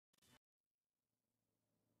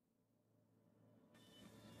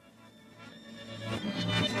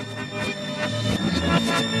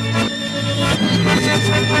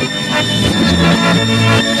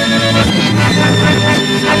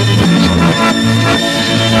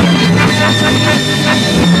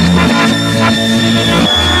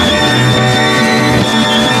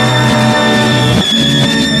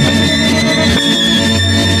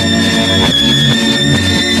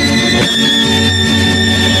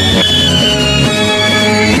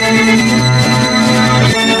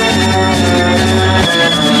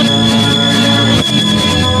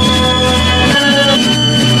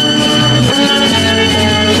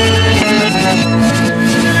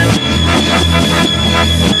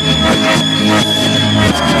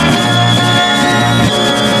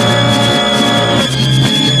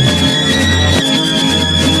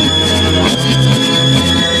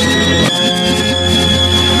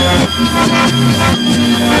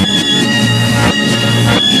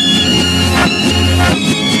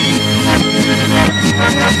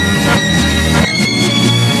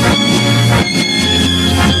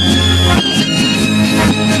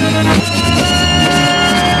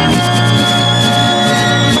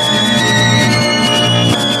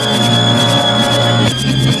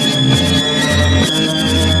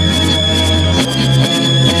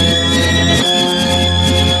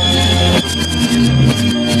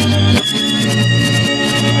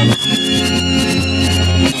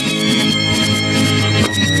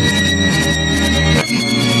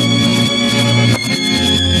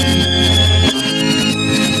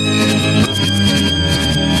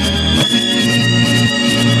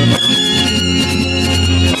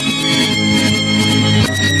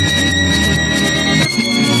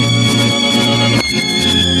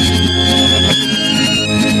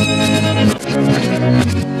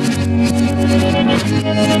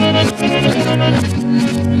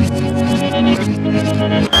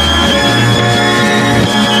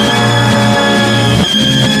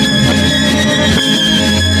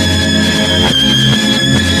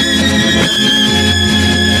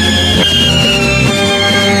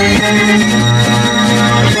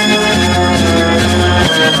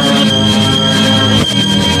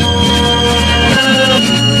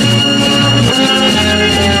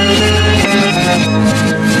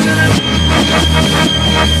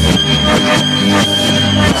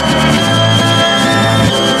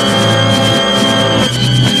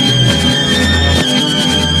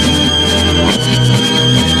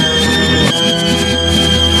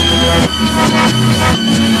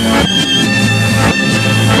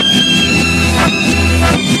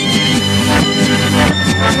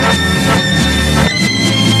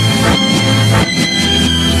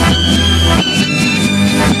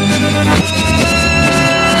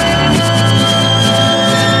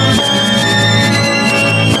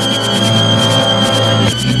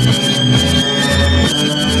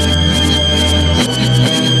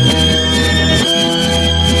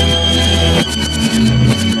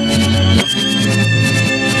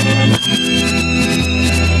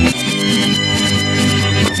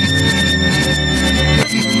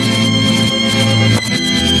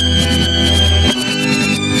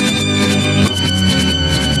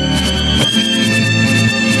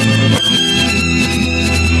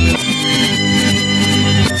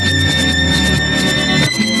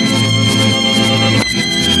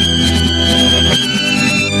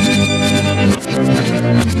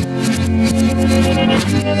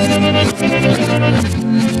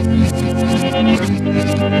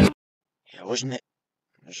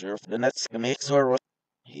 Sheriff the nets can make sort of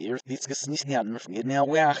here these sneezing for getting out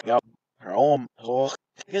whack up her home. Oh,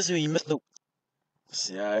 guess we must do.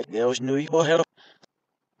 See, I was new you help.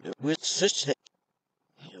 Which such that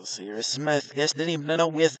he'll see her Smith, guess didn't even know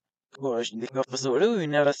with. Of course, the cup was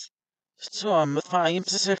doing at us. So I'm a fine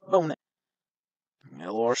sister bone. My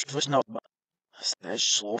lord was not, but stash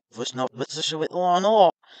slow was not, but such a bit long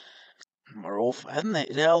all. Maroof and the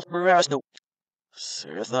help her as though.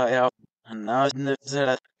 Sir, thought out. And now it's the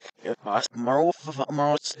that if past Maroof of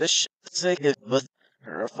Maroof fish, say it, but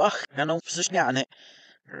her fuck, and no position on it.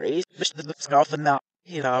 Raise fish to the scarf and now.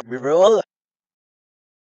 He'll be roll.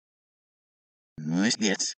 Nice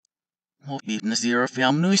bits. Hope even the zero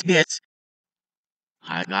film nice bits.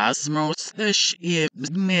 I got some roast fish, it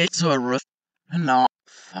was made sort of. And not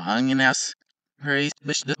fanging us. Raise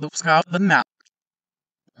fish to the scarf and now.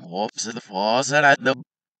 Hopes of the falls that I do.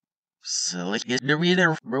 So let's get the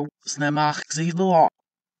reader, bro. Snap see the law.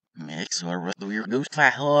 Make sure with the weird goose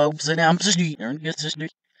fat hopes and I'm the street and gets the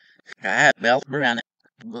street. Got belt around it.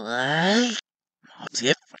 What? What's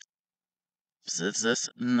it? Says this,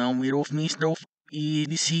 no we off me stove.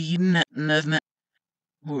 EDC nothing.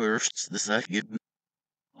 Worst the second.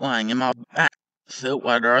 Lying in my back. So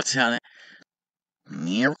what are telling it?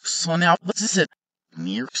 Near son out what's it?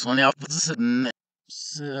 Near son out what's it?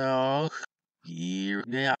 So here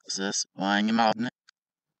they says lying in my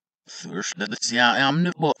First dat het ja am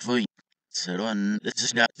de bot voor je. Zo dan het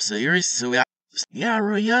is dat serious zo ja.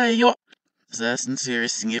 Ja ja. Zes en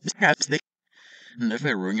serious sing het kapstick.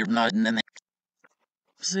 Never run your nod in the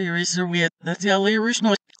serious or weird that's ja lyrisch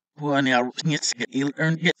nooit. One ja niet il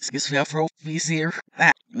earn get wel voor officier.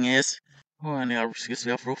 That yes. One ja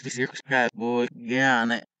wel voor officier skat boy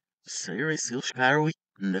ja. Serious heel skarwy.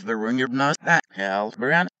 Never run your nod that hell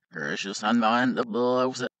brand. Precious unbound the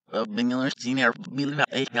blows of Bingler Senior Bill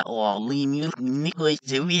Eka or Lee Nicholas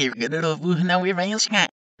to weird get it of now we're rail sky.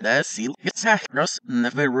 That's seal gets across,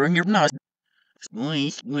 never run your nose.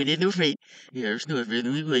 Squeeze, we did afraid. Here's to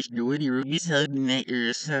everything we wish to do. You said,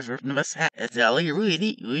 Nature suffer from us at Sally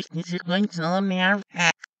Rudy, which is going to tell me our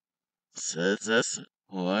hat. Says us,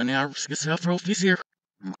 1 hour skis for officer.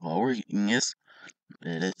 All we're eating is,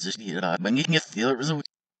 it's just banging it, feel it was a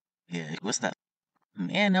yeah, what's that?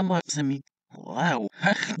 Man, I'm up to me. Wow.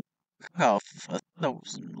 Half a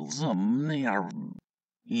thousand some they are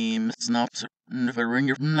it's not never ring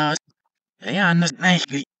your nose. Ja, dat is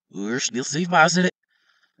eigenlijk. Hoe stil ze was het?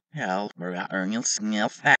 Helper, Arnold snel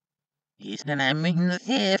fat. Is dan hem in de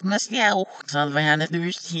vijf, maar snel. Zal we aan het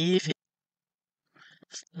doorstief.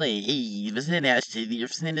 Slay, we zijn eerst die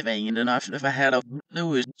versnellen wij in de nacht of we hadden.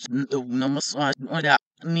 Doe nog maar zwart, maar dat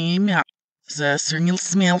niet meer. Ze snel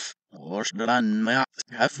smelf. Hoors dan, maar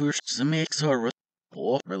ga first ze make sorrow.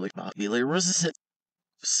 Really popular was it?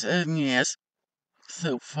 Seven years.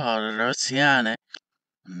 So far, Rosiana.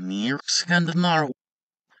 Near Scandinavia.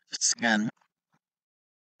 Scan.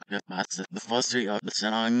 That's the first three of the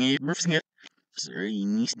Sanang Bursing. Sorry,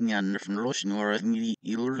 Nistan under from Russian or the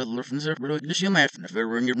Ilur from Zerber, the Shilmaf, never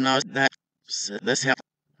ring your nose that said this hell.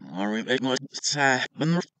 Or we make most said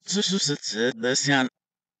this yan.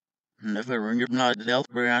 Never ring your nose that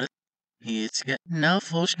Elper at it. He's get no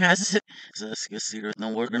full scasses it. Says, see, no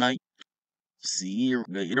work night. See, your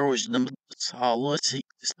wisdom, it's all let's see,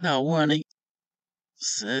 it's no one.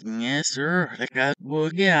 Said, yes, sir, I got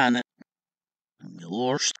again. The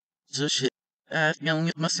Lord, so shit, I've young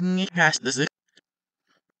it must be cast as it.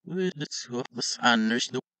 With the two of us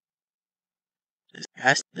understood. This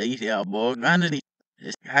cast they have vanity.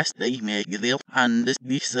 This cast they make the and this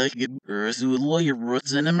second Rasul lawyer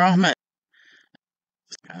roots in the Rahmat.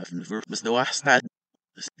 This calf in the verb is the last that.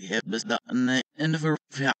 This behave is the in the verb.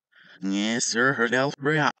 Yes, sir, her elf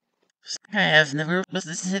bria. Have never was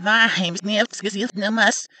this is my name's Nifts because he's no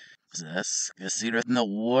mess. This because he written the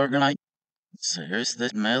war night. Sirs,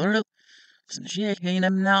 that mother. Shaking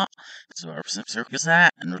him now. So our circus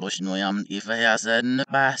at and relation to him if I has said in the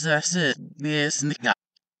past, I said, this and the guy.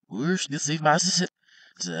 Where's this if I said,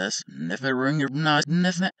 says, never ring your nose,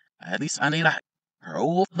 nothing. At least I need a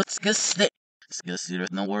oh, but skis it. Skis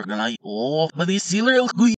it no work and I oh, but these sealer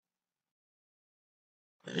quick.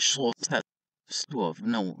 The slopes that stove,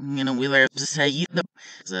 no, we'll have to say it.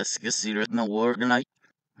 The skis it no work and I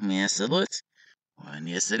miss it. When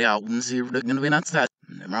you sit out and see if they're gonna be not that.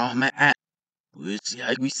 Never off my at. Which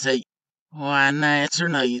we say, why nights or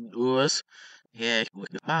night was, yeah,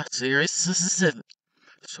 with the part series,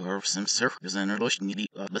 so some circus and relation to the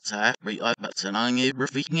other type, but an able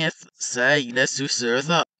freaking if say that's who serve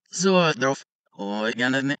up. So I drove, oh,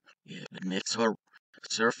 again, and yeah, but next her,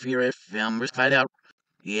 surf here if members find out.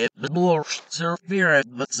 Yeah, but more surf here,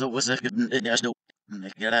 but so was a good dash.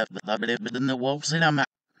 نكرا بطبع بدن وو سلامة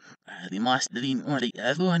هذه ما استدين ولي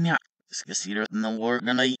أذونيا سكسيرة نور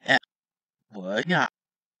غني ويا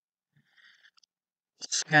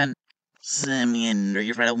سكان سامين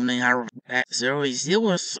ريفروني هارب سوي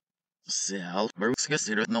سيوس سال بروكس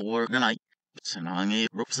كسيرة نور غني سناني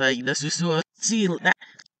بروكساي دسوسو سيل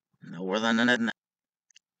نور ذننا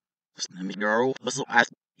سنمي جرو بسوعات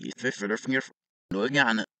يتففر فنير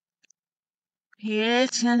ويانا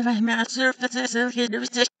يتشان فهم سرفة سلكي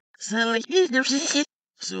درسك سلكي درسك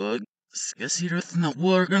سوق سكسيرة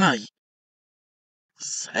نور غني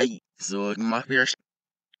ساي سوق ما فيش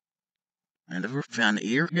أنا فان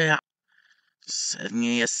إيرجع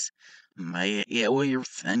سنيس ما يأوي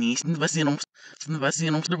ثاني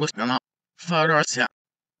سنبسينوس دربسنا فارسا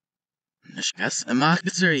نشكاس ما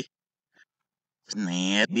كسري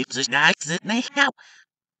سنيت بيبسش داكس نيكاو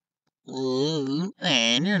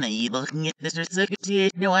أنا نيبك نيتسر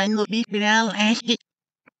سكتيت نوان لو بيبنال أشكي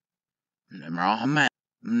نمرهم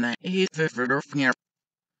ما يتفردر فنير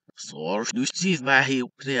صورش دوش تيز باهي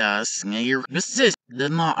وكرياس نير بسس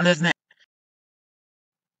دنا على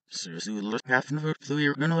Sir half never flew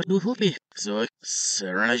you're gonna do hoopy. So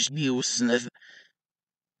Seraj News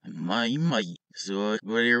my so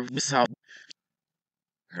where beside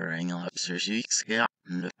her angelops her cheeks got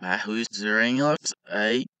and the who's her angelops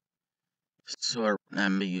I sort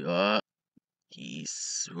namby he's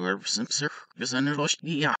swerve some circus under lost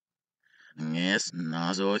yeah. Yes,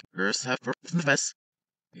 nazo girls have for the best.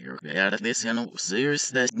 You're out of this and serious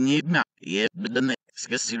that need me. Yep, but the next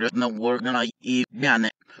guess you're not working I eat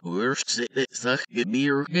it. We're sitting such a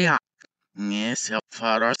beer. Yes, help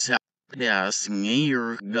father sap. Yes,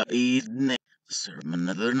 near guide. Sermon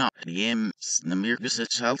other not. Yem, Namir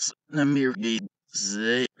Gusachals, Namir Gid.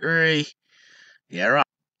 Zay, yeah,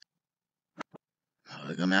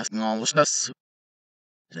 I'm asking all the stuff.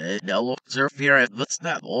 They'll observe here. What's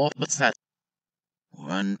that? Oh, what's that?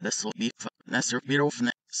 One, this will be Nesser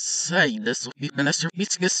Pirofne. Say, this will be Nesser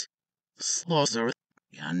Piskis. Slaughter.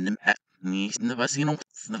 Yanim at me, Nevasino,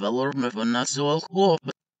 Neveller, Mevanaso,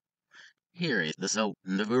 but here is the so,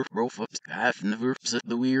 never broke up half, never set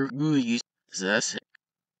the weird gooey. Says,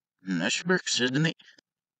 Nashberg, shouldn't it?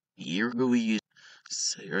 Here gooey.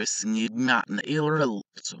 Serious need not an ill,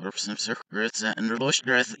 sort of some secrets and the lush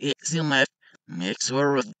dress, it's in life. Makes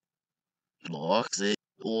her with blocks, it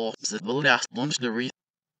looks at the last lunch the read.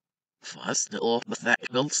 Fast off the that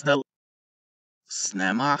gold still.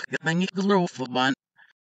 Snamak, the thing you could roof of one.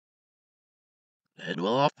 It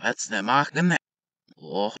will off at Snamak and that.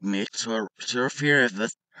 Oh, makes her sure fear of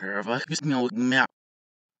it. Her vacuous milk mouth.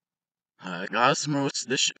 I got some roast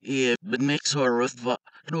dish, yeah, but makes her with what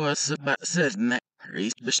it was about said in that. Her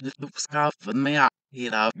east bishop of scarf and me out.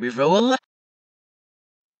 He'd have be roll.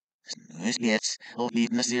 News bits, or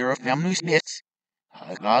even a zero family bits.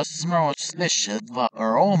 I got some roast dish, but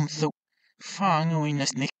her home so. Fang, we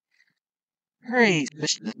must nick. Hey,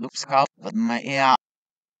 bishop of scarf and me out.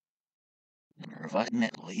 Nervat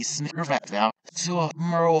netlys nervat out. So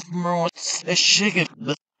merot a chicken,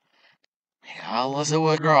 but Hallas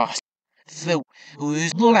a grass. So,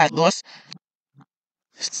 who's lados?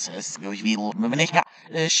 Says go be lumenica,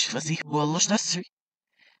 shvasi bullish necessary.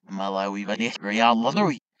 Malawi vadek real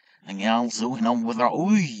lottery. And also him with our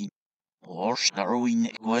oi. Or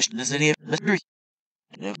starry question the city of the tree.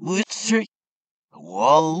 The butchery.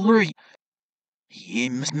 Wallery. He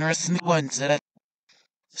must nurse in the one said it.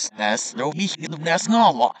 Stas no be the best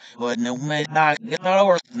novel, but no my dog get our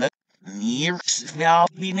worth. Mirks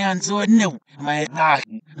Valpinan so no, my dog,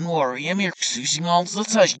 nor Mirks using also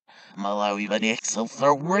such. Malawi by the Excel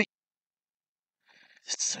for work.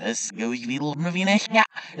 Says go evil moving yeah,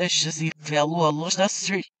 it's just if fellow lost us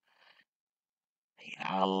three.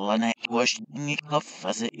 Alana questioning off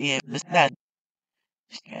as if the dad.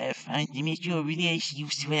 Sky find me to really you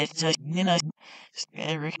sweat such dinner.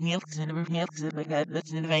 Sky milks and every milks if I got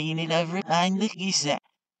that's in the vein in every time the geese.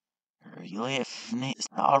 Relief next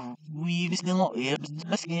our weaves no ibs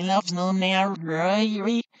the skin of no near dry.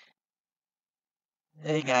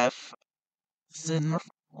 They got sin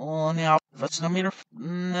on out what's the meter?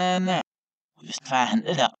 Nah. Just find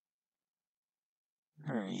it out.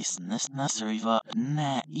 Reasonless river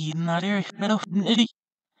na inare pero nitty.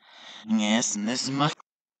 Yes, this much.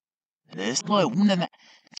 This boy wouldn't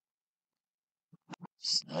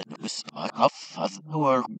stud was back off as the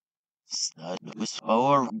word. Stud was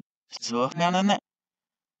power. So down on that.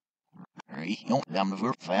 He don't damn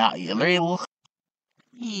the fire. You little.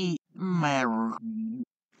 He married.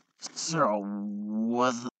 So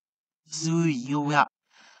was so you got.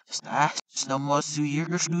 Stash the most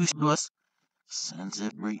years to us. Sense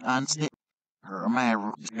every unstep. Her my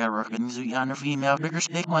reckons you on her female bigger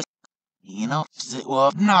stick was, sit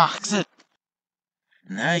up knocks it.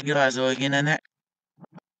 Now you guys are again in that.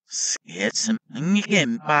 Sketsam,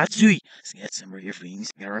 again, Batsui, Sketsam, your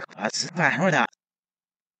friends, Garrick, Bats, with that.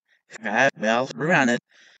 Five bells around it.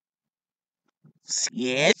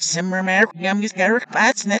 Sketsam, remember, Gumgus, Garrick,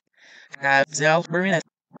 Bats, net. Five bells around it.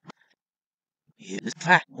 It is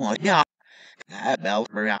fat, oh, yeah. Five bells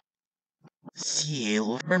around.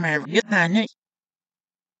 Seal, remember, get that night.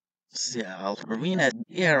 Seal, Marina,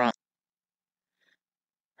 era.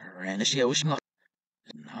 Ran a show,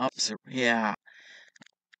 Knobs, yeah.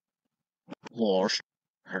 Lord,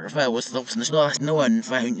 her if I was the last no one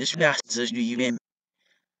found as fast as you him.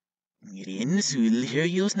 Mirin sul her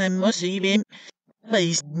use na mosibim.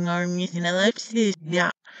 Place army in a life says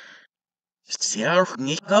yeah. Ser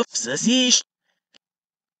nikopf says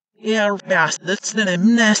er bastards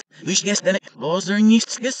den nest. Which gets den loser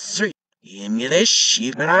nichts gesri. Im gelesh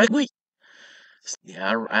ibragui.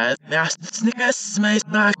 Ser bastards nikas mais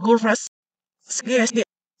back gorfas. Skesti.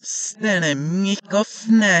 Stenem nikopf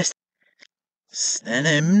nest.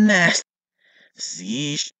 Stenem nest.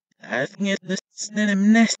 Siege. I think it's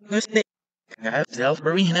stenem nest gusti. Self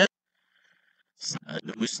marina.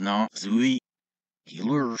 Snart zui.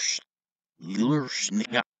 Healers,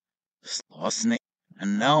 nika. Slosnik.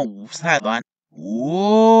 And now, Saban.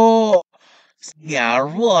 Whoa!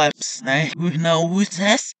 Scarlops. I know who's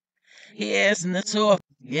this. Yes, and that's all.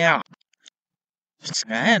 Yeah.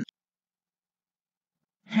 Scan.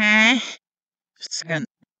 Huh? Scan.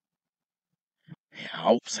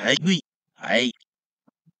 How sagui. I.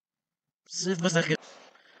 Sivasaka.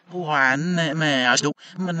 One, I do.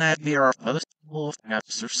 Manavir for the wolf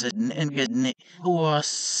caps are sitting and getting it. Was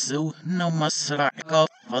so no masraka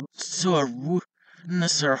for so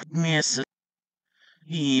Nasser mess.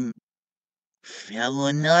 He fell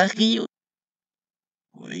in you.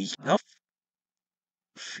 Wake up.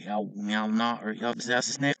 Fell meow not or obsess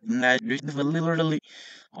sniff and that drift literally.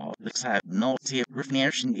 All the side no tip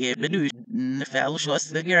reflection if the dude the fellow shots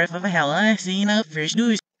the giraffe of a hell I see no fish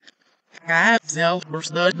dudes. Self or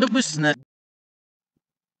stud the business.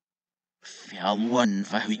 Fell one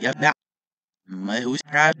for who got that. My who's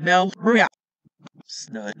crab bell bria.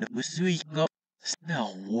 Stud the sweet up.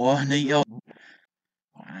 Still one of you.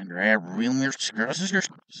 And real mere sisters,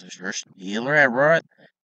 healer ever.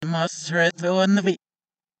 Must threat fill in the beat.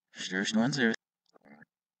 Sisters ones are.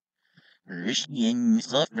 Russian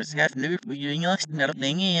myself for scaff new for doing us, not a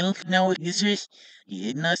thing, and now it is rich. He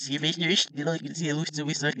did not see if it's still I can see a loose to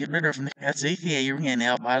be sucked rid from the cat's atheater and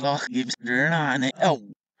out by law gives turn on it. Oh,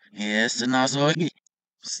 yes, and also I get.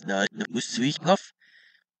 Stud the sweet cuff.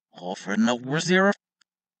 Offer no zero.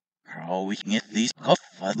 How we can get these cuff,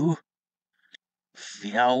 I do.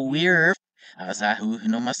 Feel weird. As I who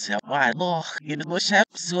know myself, I law, get it was shap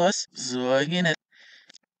sauce, so again it.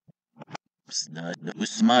 Stud the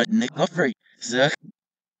smart nick of free, suck.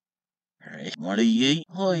 Right, what do ye?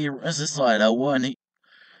 Oh, you're as a side, I want it.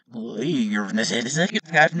 Oh, you're in the second,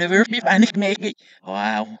 I've never been panic making.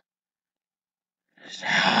 Wow.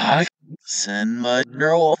 Send my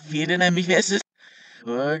girl feeding at me faces.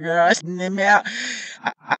 Oh, girl, I send him out.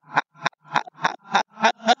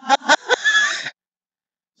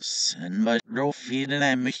 Send my girl feeding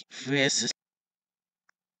at me faces.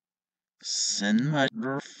 Send my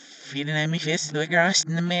girl feeding at me faces. Oh, girl, I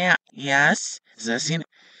send him out. Yes, Zassin.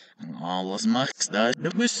 Alles macht das the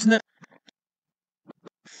business.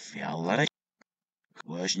 Feel like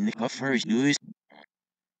question the cover is doing.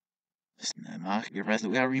 Snap your breath.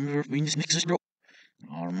 We are remember Venus mixes drop.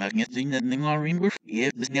 Or magnetic nothing or remember.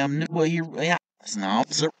 If the damn the way you yeah.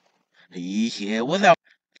 Snap sir. He here without.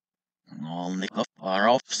 All the cup are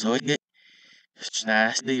off so it get.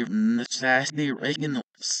 Stasty Reagan.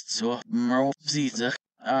 So more Caesar.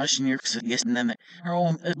 Sneaks against them.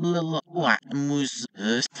 Rome a little what moose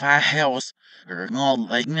five house. Or all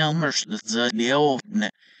like now mercy the old.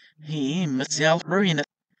 He myself bring it.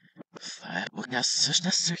 Five because such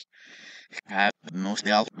necessary. Cap most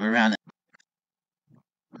out around it.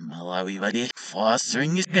 Malawi buddy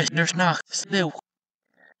fostering his business now. Still.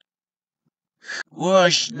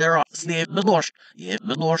 Wash there are slave the doors. If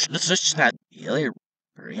the doors the such that. Here.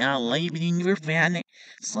 Real living your fan.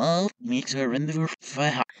 So makes her in the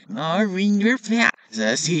fire. Nor in your fat.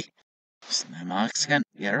 Says he. Snamax can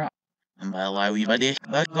get up. And Malawi buddy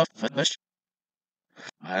back off at the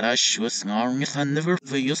I should snoring thunder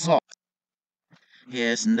for you saw.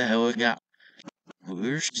 Yes, and the hell got.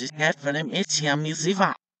 Where's just cat for them? It's him, is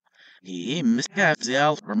Iva. He miscaps the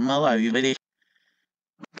out from Malawi, but he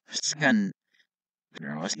scan.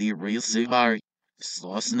 There was the real Sivari.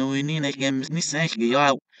 Sauce no in again, Miss Sanky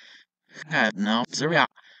out. Have no observer.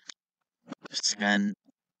 Scan.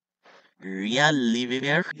 Really, we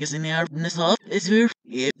are kissing our business up is here.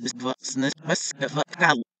 It is what's this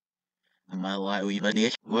pesca. My life, we but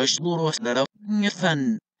it was lost that up in your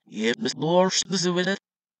fun. It was lost with it.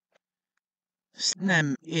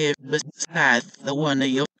 Snam, it was sad, the one of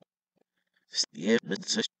you. If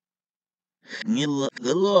it's a nil,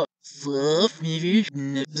 the lot, surf, maybe,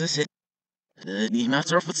 nips it. The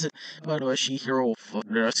matter of it, but was she hero for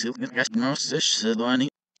the silk and cast no such, said one.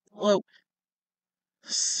 Hello,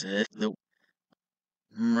 said the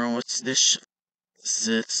what's this?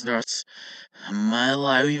 Said starts. My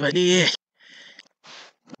life, we but it.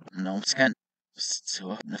 No scan.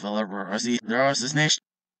 So, never was it, there was his nation.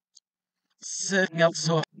 Said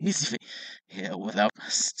so, easy. Yeah, without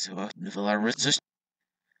so, never riches.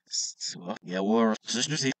 So, yeah, war,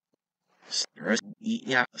 sisters.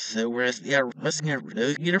 Ja, so whereas the was near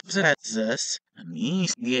regular possesses,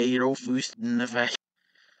 means the hero foost in the fact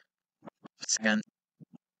scan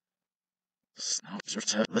snaps or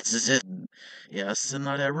so, let's it. Yes, and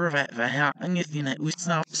not ever vet the hat, and if you know, we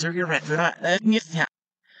snaps or your vet that, and if that,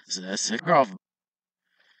 so that's a grove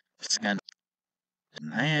scan.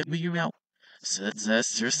 And I have you out, so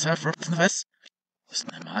that's your suffer from the vest.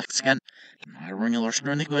 Snamax scan, my regular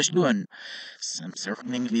strony question. Some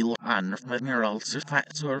circling vil an of mineral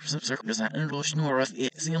surface or some circles and lotion or of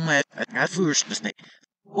it's in my at first the snake.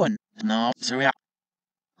 One, no, sorry.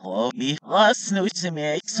 Hello, be us no to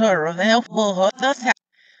make sort of help hot that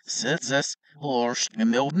says us or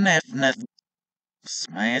milk nef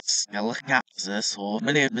smite skeleton this whole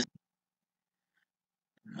believe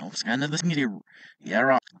no scan of the snitty. Yeah,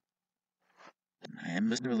 right. I am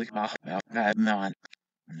Mr. Really about man.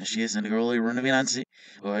 And she isn't a girly run of Nancy.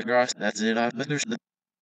 Boy, grass, that's it. But there's the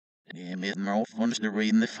med mer von der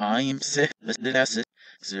reading the fine set, but det är så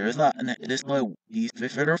så that and it is low. He's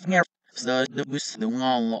better of near. Så det bus the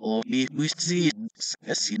one of be bus see.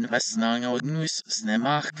 Ska sin fast nang och nus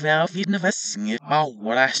snämma kvar fina fast inge på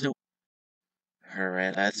vad är så.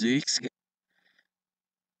 Her at zyx.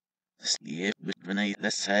 Step beneath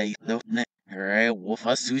the say though net. Her wolf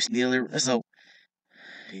as sus dealer so.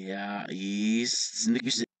 Ja, he's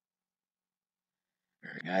snickers.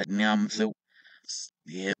 Her god nam so.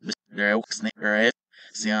 Step der ook snicker.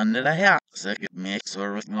 Se under det här, säkert med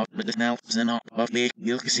exor with not with the snelps and up of the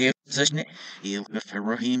ilka se session, ilka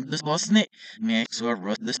ferrohim this bosne, med exor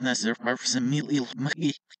with the snesser purpose and meal ilk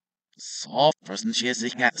maki. Soft person she has a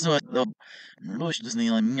cat so at the Rush the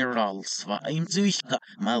snail minerals, for I'm to eat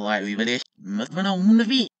my life with it, must be known to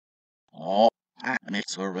be. Oh, I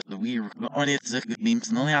mix her with the weird on it, the good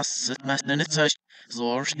beams no less, it must in its such.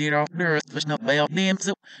 So she did off the earth, was not by all them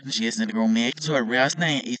so, and she isn't go make so rest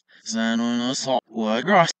night. Sen on salt och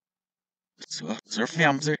gras. Så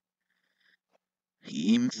femser.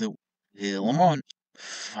 Himtho. Hilmon.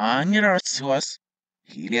 Fanger artswas.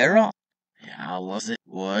 Hilera. Hallas it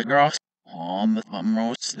och gras. Om det var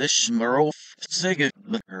mot det smörof. Säkert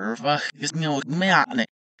med kurva. Is nog med.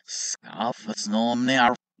 Skaffet snom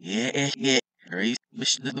ner. Ja. Reis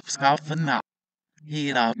beslut skaffen na.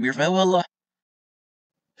 Hela blir väl.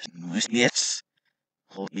 Nu spets.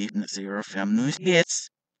 Håll biten 05 nu spets.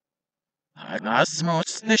 I got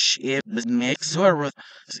smokes the ship that makes her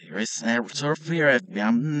serious never fear of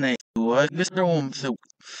them they work this room so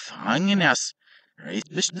finding us right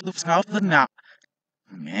bishop of Scotland now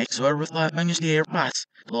makes her with laughing his dear pats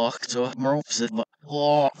locked to moves it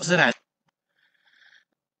that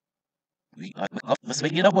we got the cup as we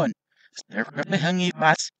get up one stare up the hungry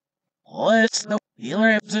pats it's the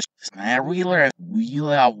healer of the snare wheeler wheel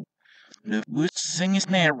out the boots sing his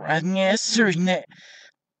snare and yes sir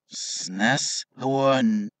Snes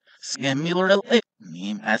one scamular lip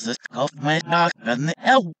meme as a cuff my dog and the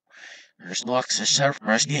L. Her locks a sharp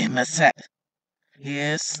brush game a set.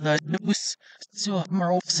 Yes, the boots so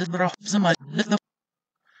more opposite drops a mud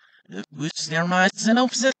the boots their mites and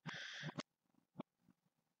opposite.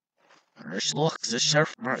 Her locks a sharp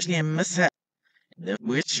brush game a set. The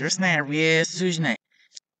boots your snare yes Susan.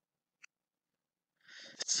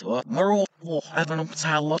 So more I don't know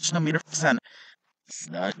how much no meter percent.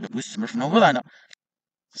 Snart the boots smurf no good.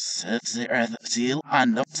 Sets the earth seal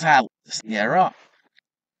and the sal, scare up.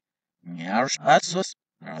 Njaars patsos,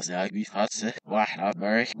 als ik wie fatse, wacht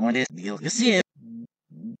berg, maar dit deel gezien.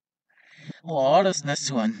 Oh, dat is net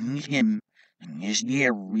zo'n hem. Is die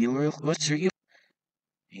real goed voor je?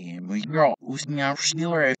 En moet je al, hoe is nou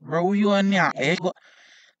sneller, bro, je en ja, ik wat.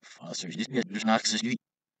 Faster, dit is dus niks als je.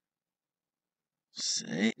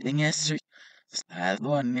 Zeg, ding is er. Staat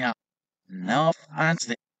gewoon, ja. Nou,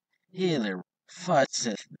 aanstek. Healer,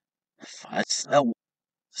 fatse. Fatse,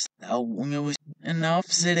 stel, jongens, enough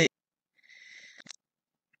city.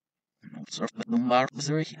 no surf the bar was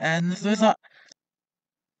and the thought.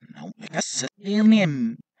 No, because it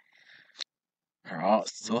name.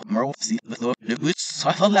 Så مرة في the boots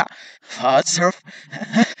صفلا فات surf.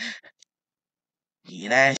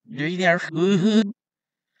 Gila, doe daar goed.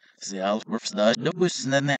 Zelf verstaat de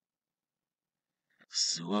bussen.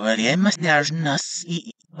 Zo jij maar daar nas.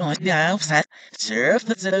 Want daar staat surf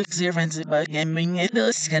dat ze ook zeer van ze gaming het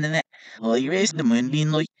dus kennen. Al je wees de munt die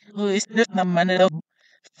nooit. Hoe is dit nou man op?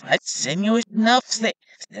 Wat zijn je nafste?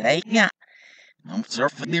 Strijk ja. Dan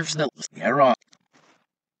surf het hier snel. Stera.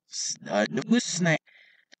 Staat de bussen.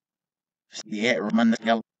 Steer man dat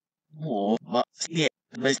jou. Oh, wat steer.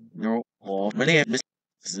 Best bro. Oh, maar je best.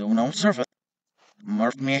 Zo nou surf het.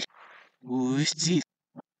 Maar meer. Hoe is het?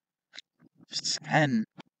 Scan.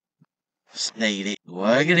 Stay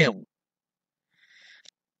work it out.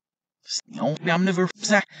 Snel kwam de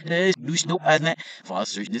verpsa, du stop aan het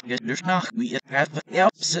vast dit keer dus nacht wie het gaat wat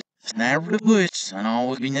opzet. Snel de boots en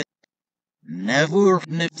al ik het never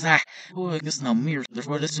nipsa. Hoe ik is nou meer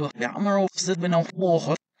voor de zo ja maar opzet ben nog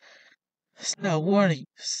volgen. Snel worry.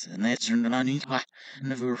 Net zo dan niet qua.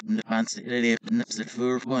 Never de pants de nips het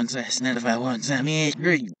voor once snel van once me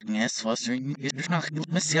agree. Yes vast dit dus nacht ik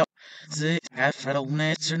mezelf. Ze gaat verder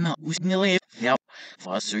net zo nou hoe snel heeft. Ja.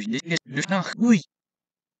 Vast dit keer dus nacht oei.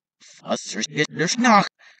 Vast dit dus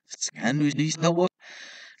nacht. Scan dus die stel op.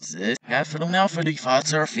 Ze gaat verder nou voor die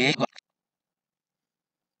vader fake.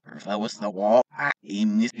 Er was de wall.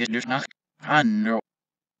 Hem niet keer dus nacht. Andro.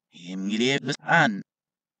 Hem geeft aan.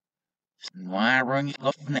 Snarang ik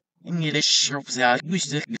af net. En je de schroep ze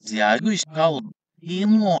guist kalb.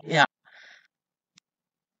 Helemaal ja.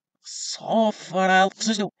 Zo vooral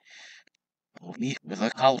zo. Of niet met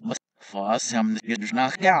een kalb. Vast hem de keer dus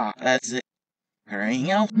nacht. Ja, dat is het.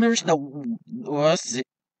 Ring out nurse the was it.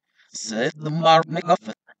 Set the mark make up.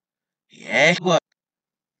 Yeah, what?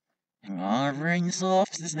 Ring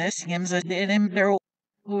soft as this games I did him there.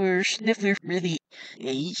 We're stiffer really.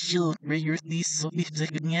 A shield bring these so deep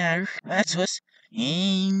second year. That's us.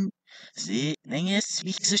 And see, thing is,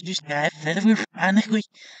 speaks as just guy fed over panically.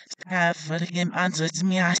 Sky for the game answers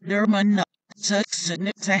me after my nut. Sucks and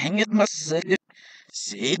it's a hang it must suck.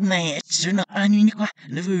 Siden jeg skjønner anonyme,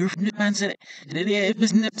 det vurfende pansere, det er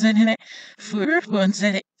besnipsene,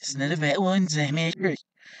 forfonsere, snelle veånse mekker.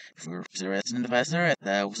 Forfsretten det passer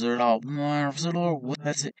etter, og så lavner, så lov, what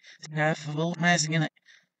that's it, skaffe volkmessingene.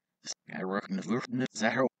 Skyrocking the vurfende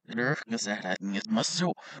zero, det røkker seg at den et masse,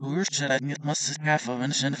 urskjer at den et masse skaffe av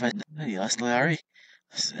en skjønnfett, det er slari.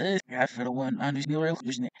 Så skaffe det one andre snurre,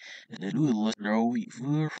 det er lullet drog i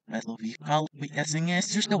fur, battle vi kaldt, vi essing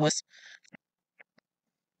esters det was.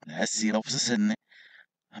 That's it opposite in it.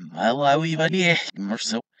 My we buddy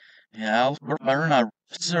so yeah, we're better not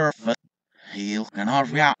surf it. He'll can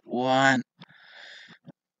have ya one.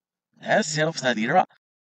 That's it opposite either.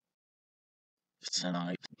 It's an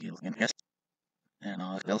eye, he'll can guess. And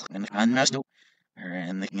I'll can mess up.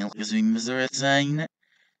 And the milk is in Missouri saying it.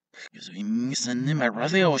 Because we miss him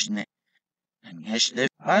at the ocean. And yes, the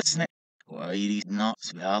parts net. Why it is not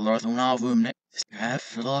spell or the novel net.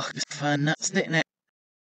 Scaff lock is fun not sitting it.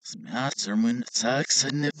 Smatter mun sucks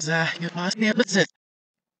and if you pass me a bit.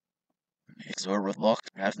 Makes her with locked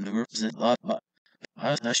having the groups at lot, but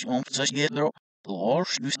as you won't such get through. The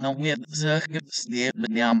horse do no way the sleep, but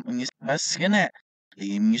the arm is passing it.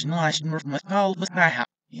 The image nice and with my call, but I have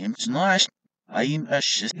him nice. I am a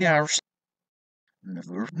shit hours. The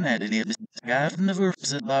verb netted it is half and the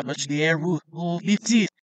verbs at lot, but the air will be teeth.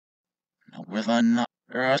 Now with a nut,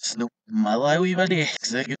 that's the my life we body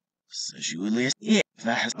execute. So Julius, yeah,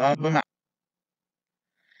 fast up my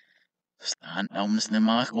stand down the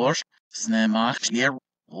snema course, snema clear,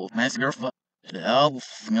 old man's girlfriend, the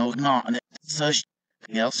elf, no, not it, such,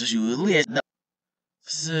 else Julius,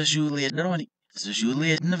 so Julius, so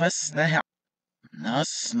Julius, the vest, the hell.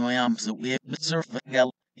 Nas, no, I'm so weird, but surf a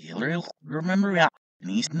hell, he'll remember ya,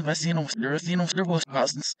 and East and Vestino, the was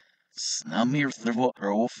cousins. Snamir, the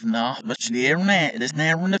water off now, but the air net, it is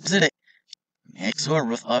never in the city. Next or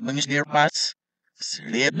with upping his dear pots.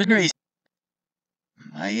 Seriously, degrees.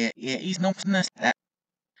 Yeah, he's no finesse that.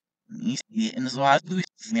 He's getting his wife to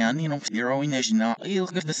stand, zero in his now. He'll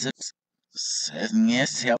give the six. 7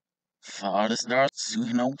 years help. Father starts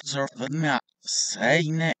to surf with me out.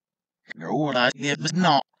 Saying that. Your old I give is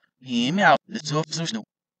not. Him out, the officers do.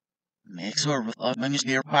 Makes her with upping his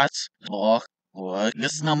dear pots. Talk. What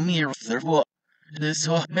gets no mere their foot. This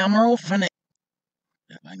off memory of it.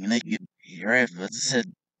 If I'm gonna give here, if it's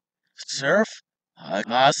said, surf, I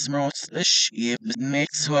got smokes the ship that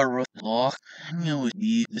makes her with lock. No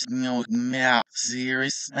deep is no map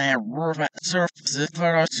series, and rough at surface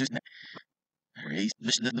for us. Reis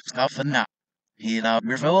besteld op schaffen na. Hier op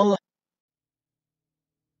weer vol.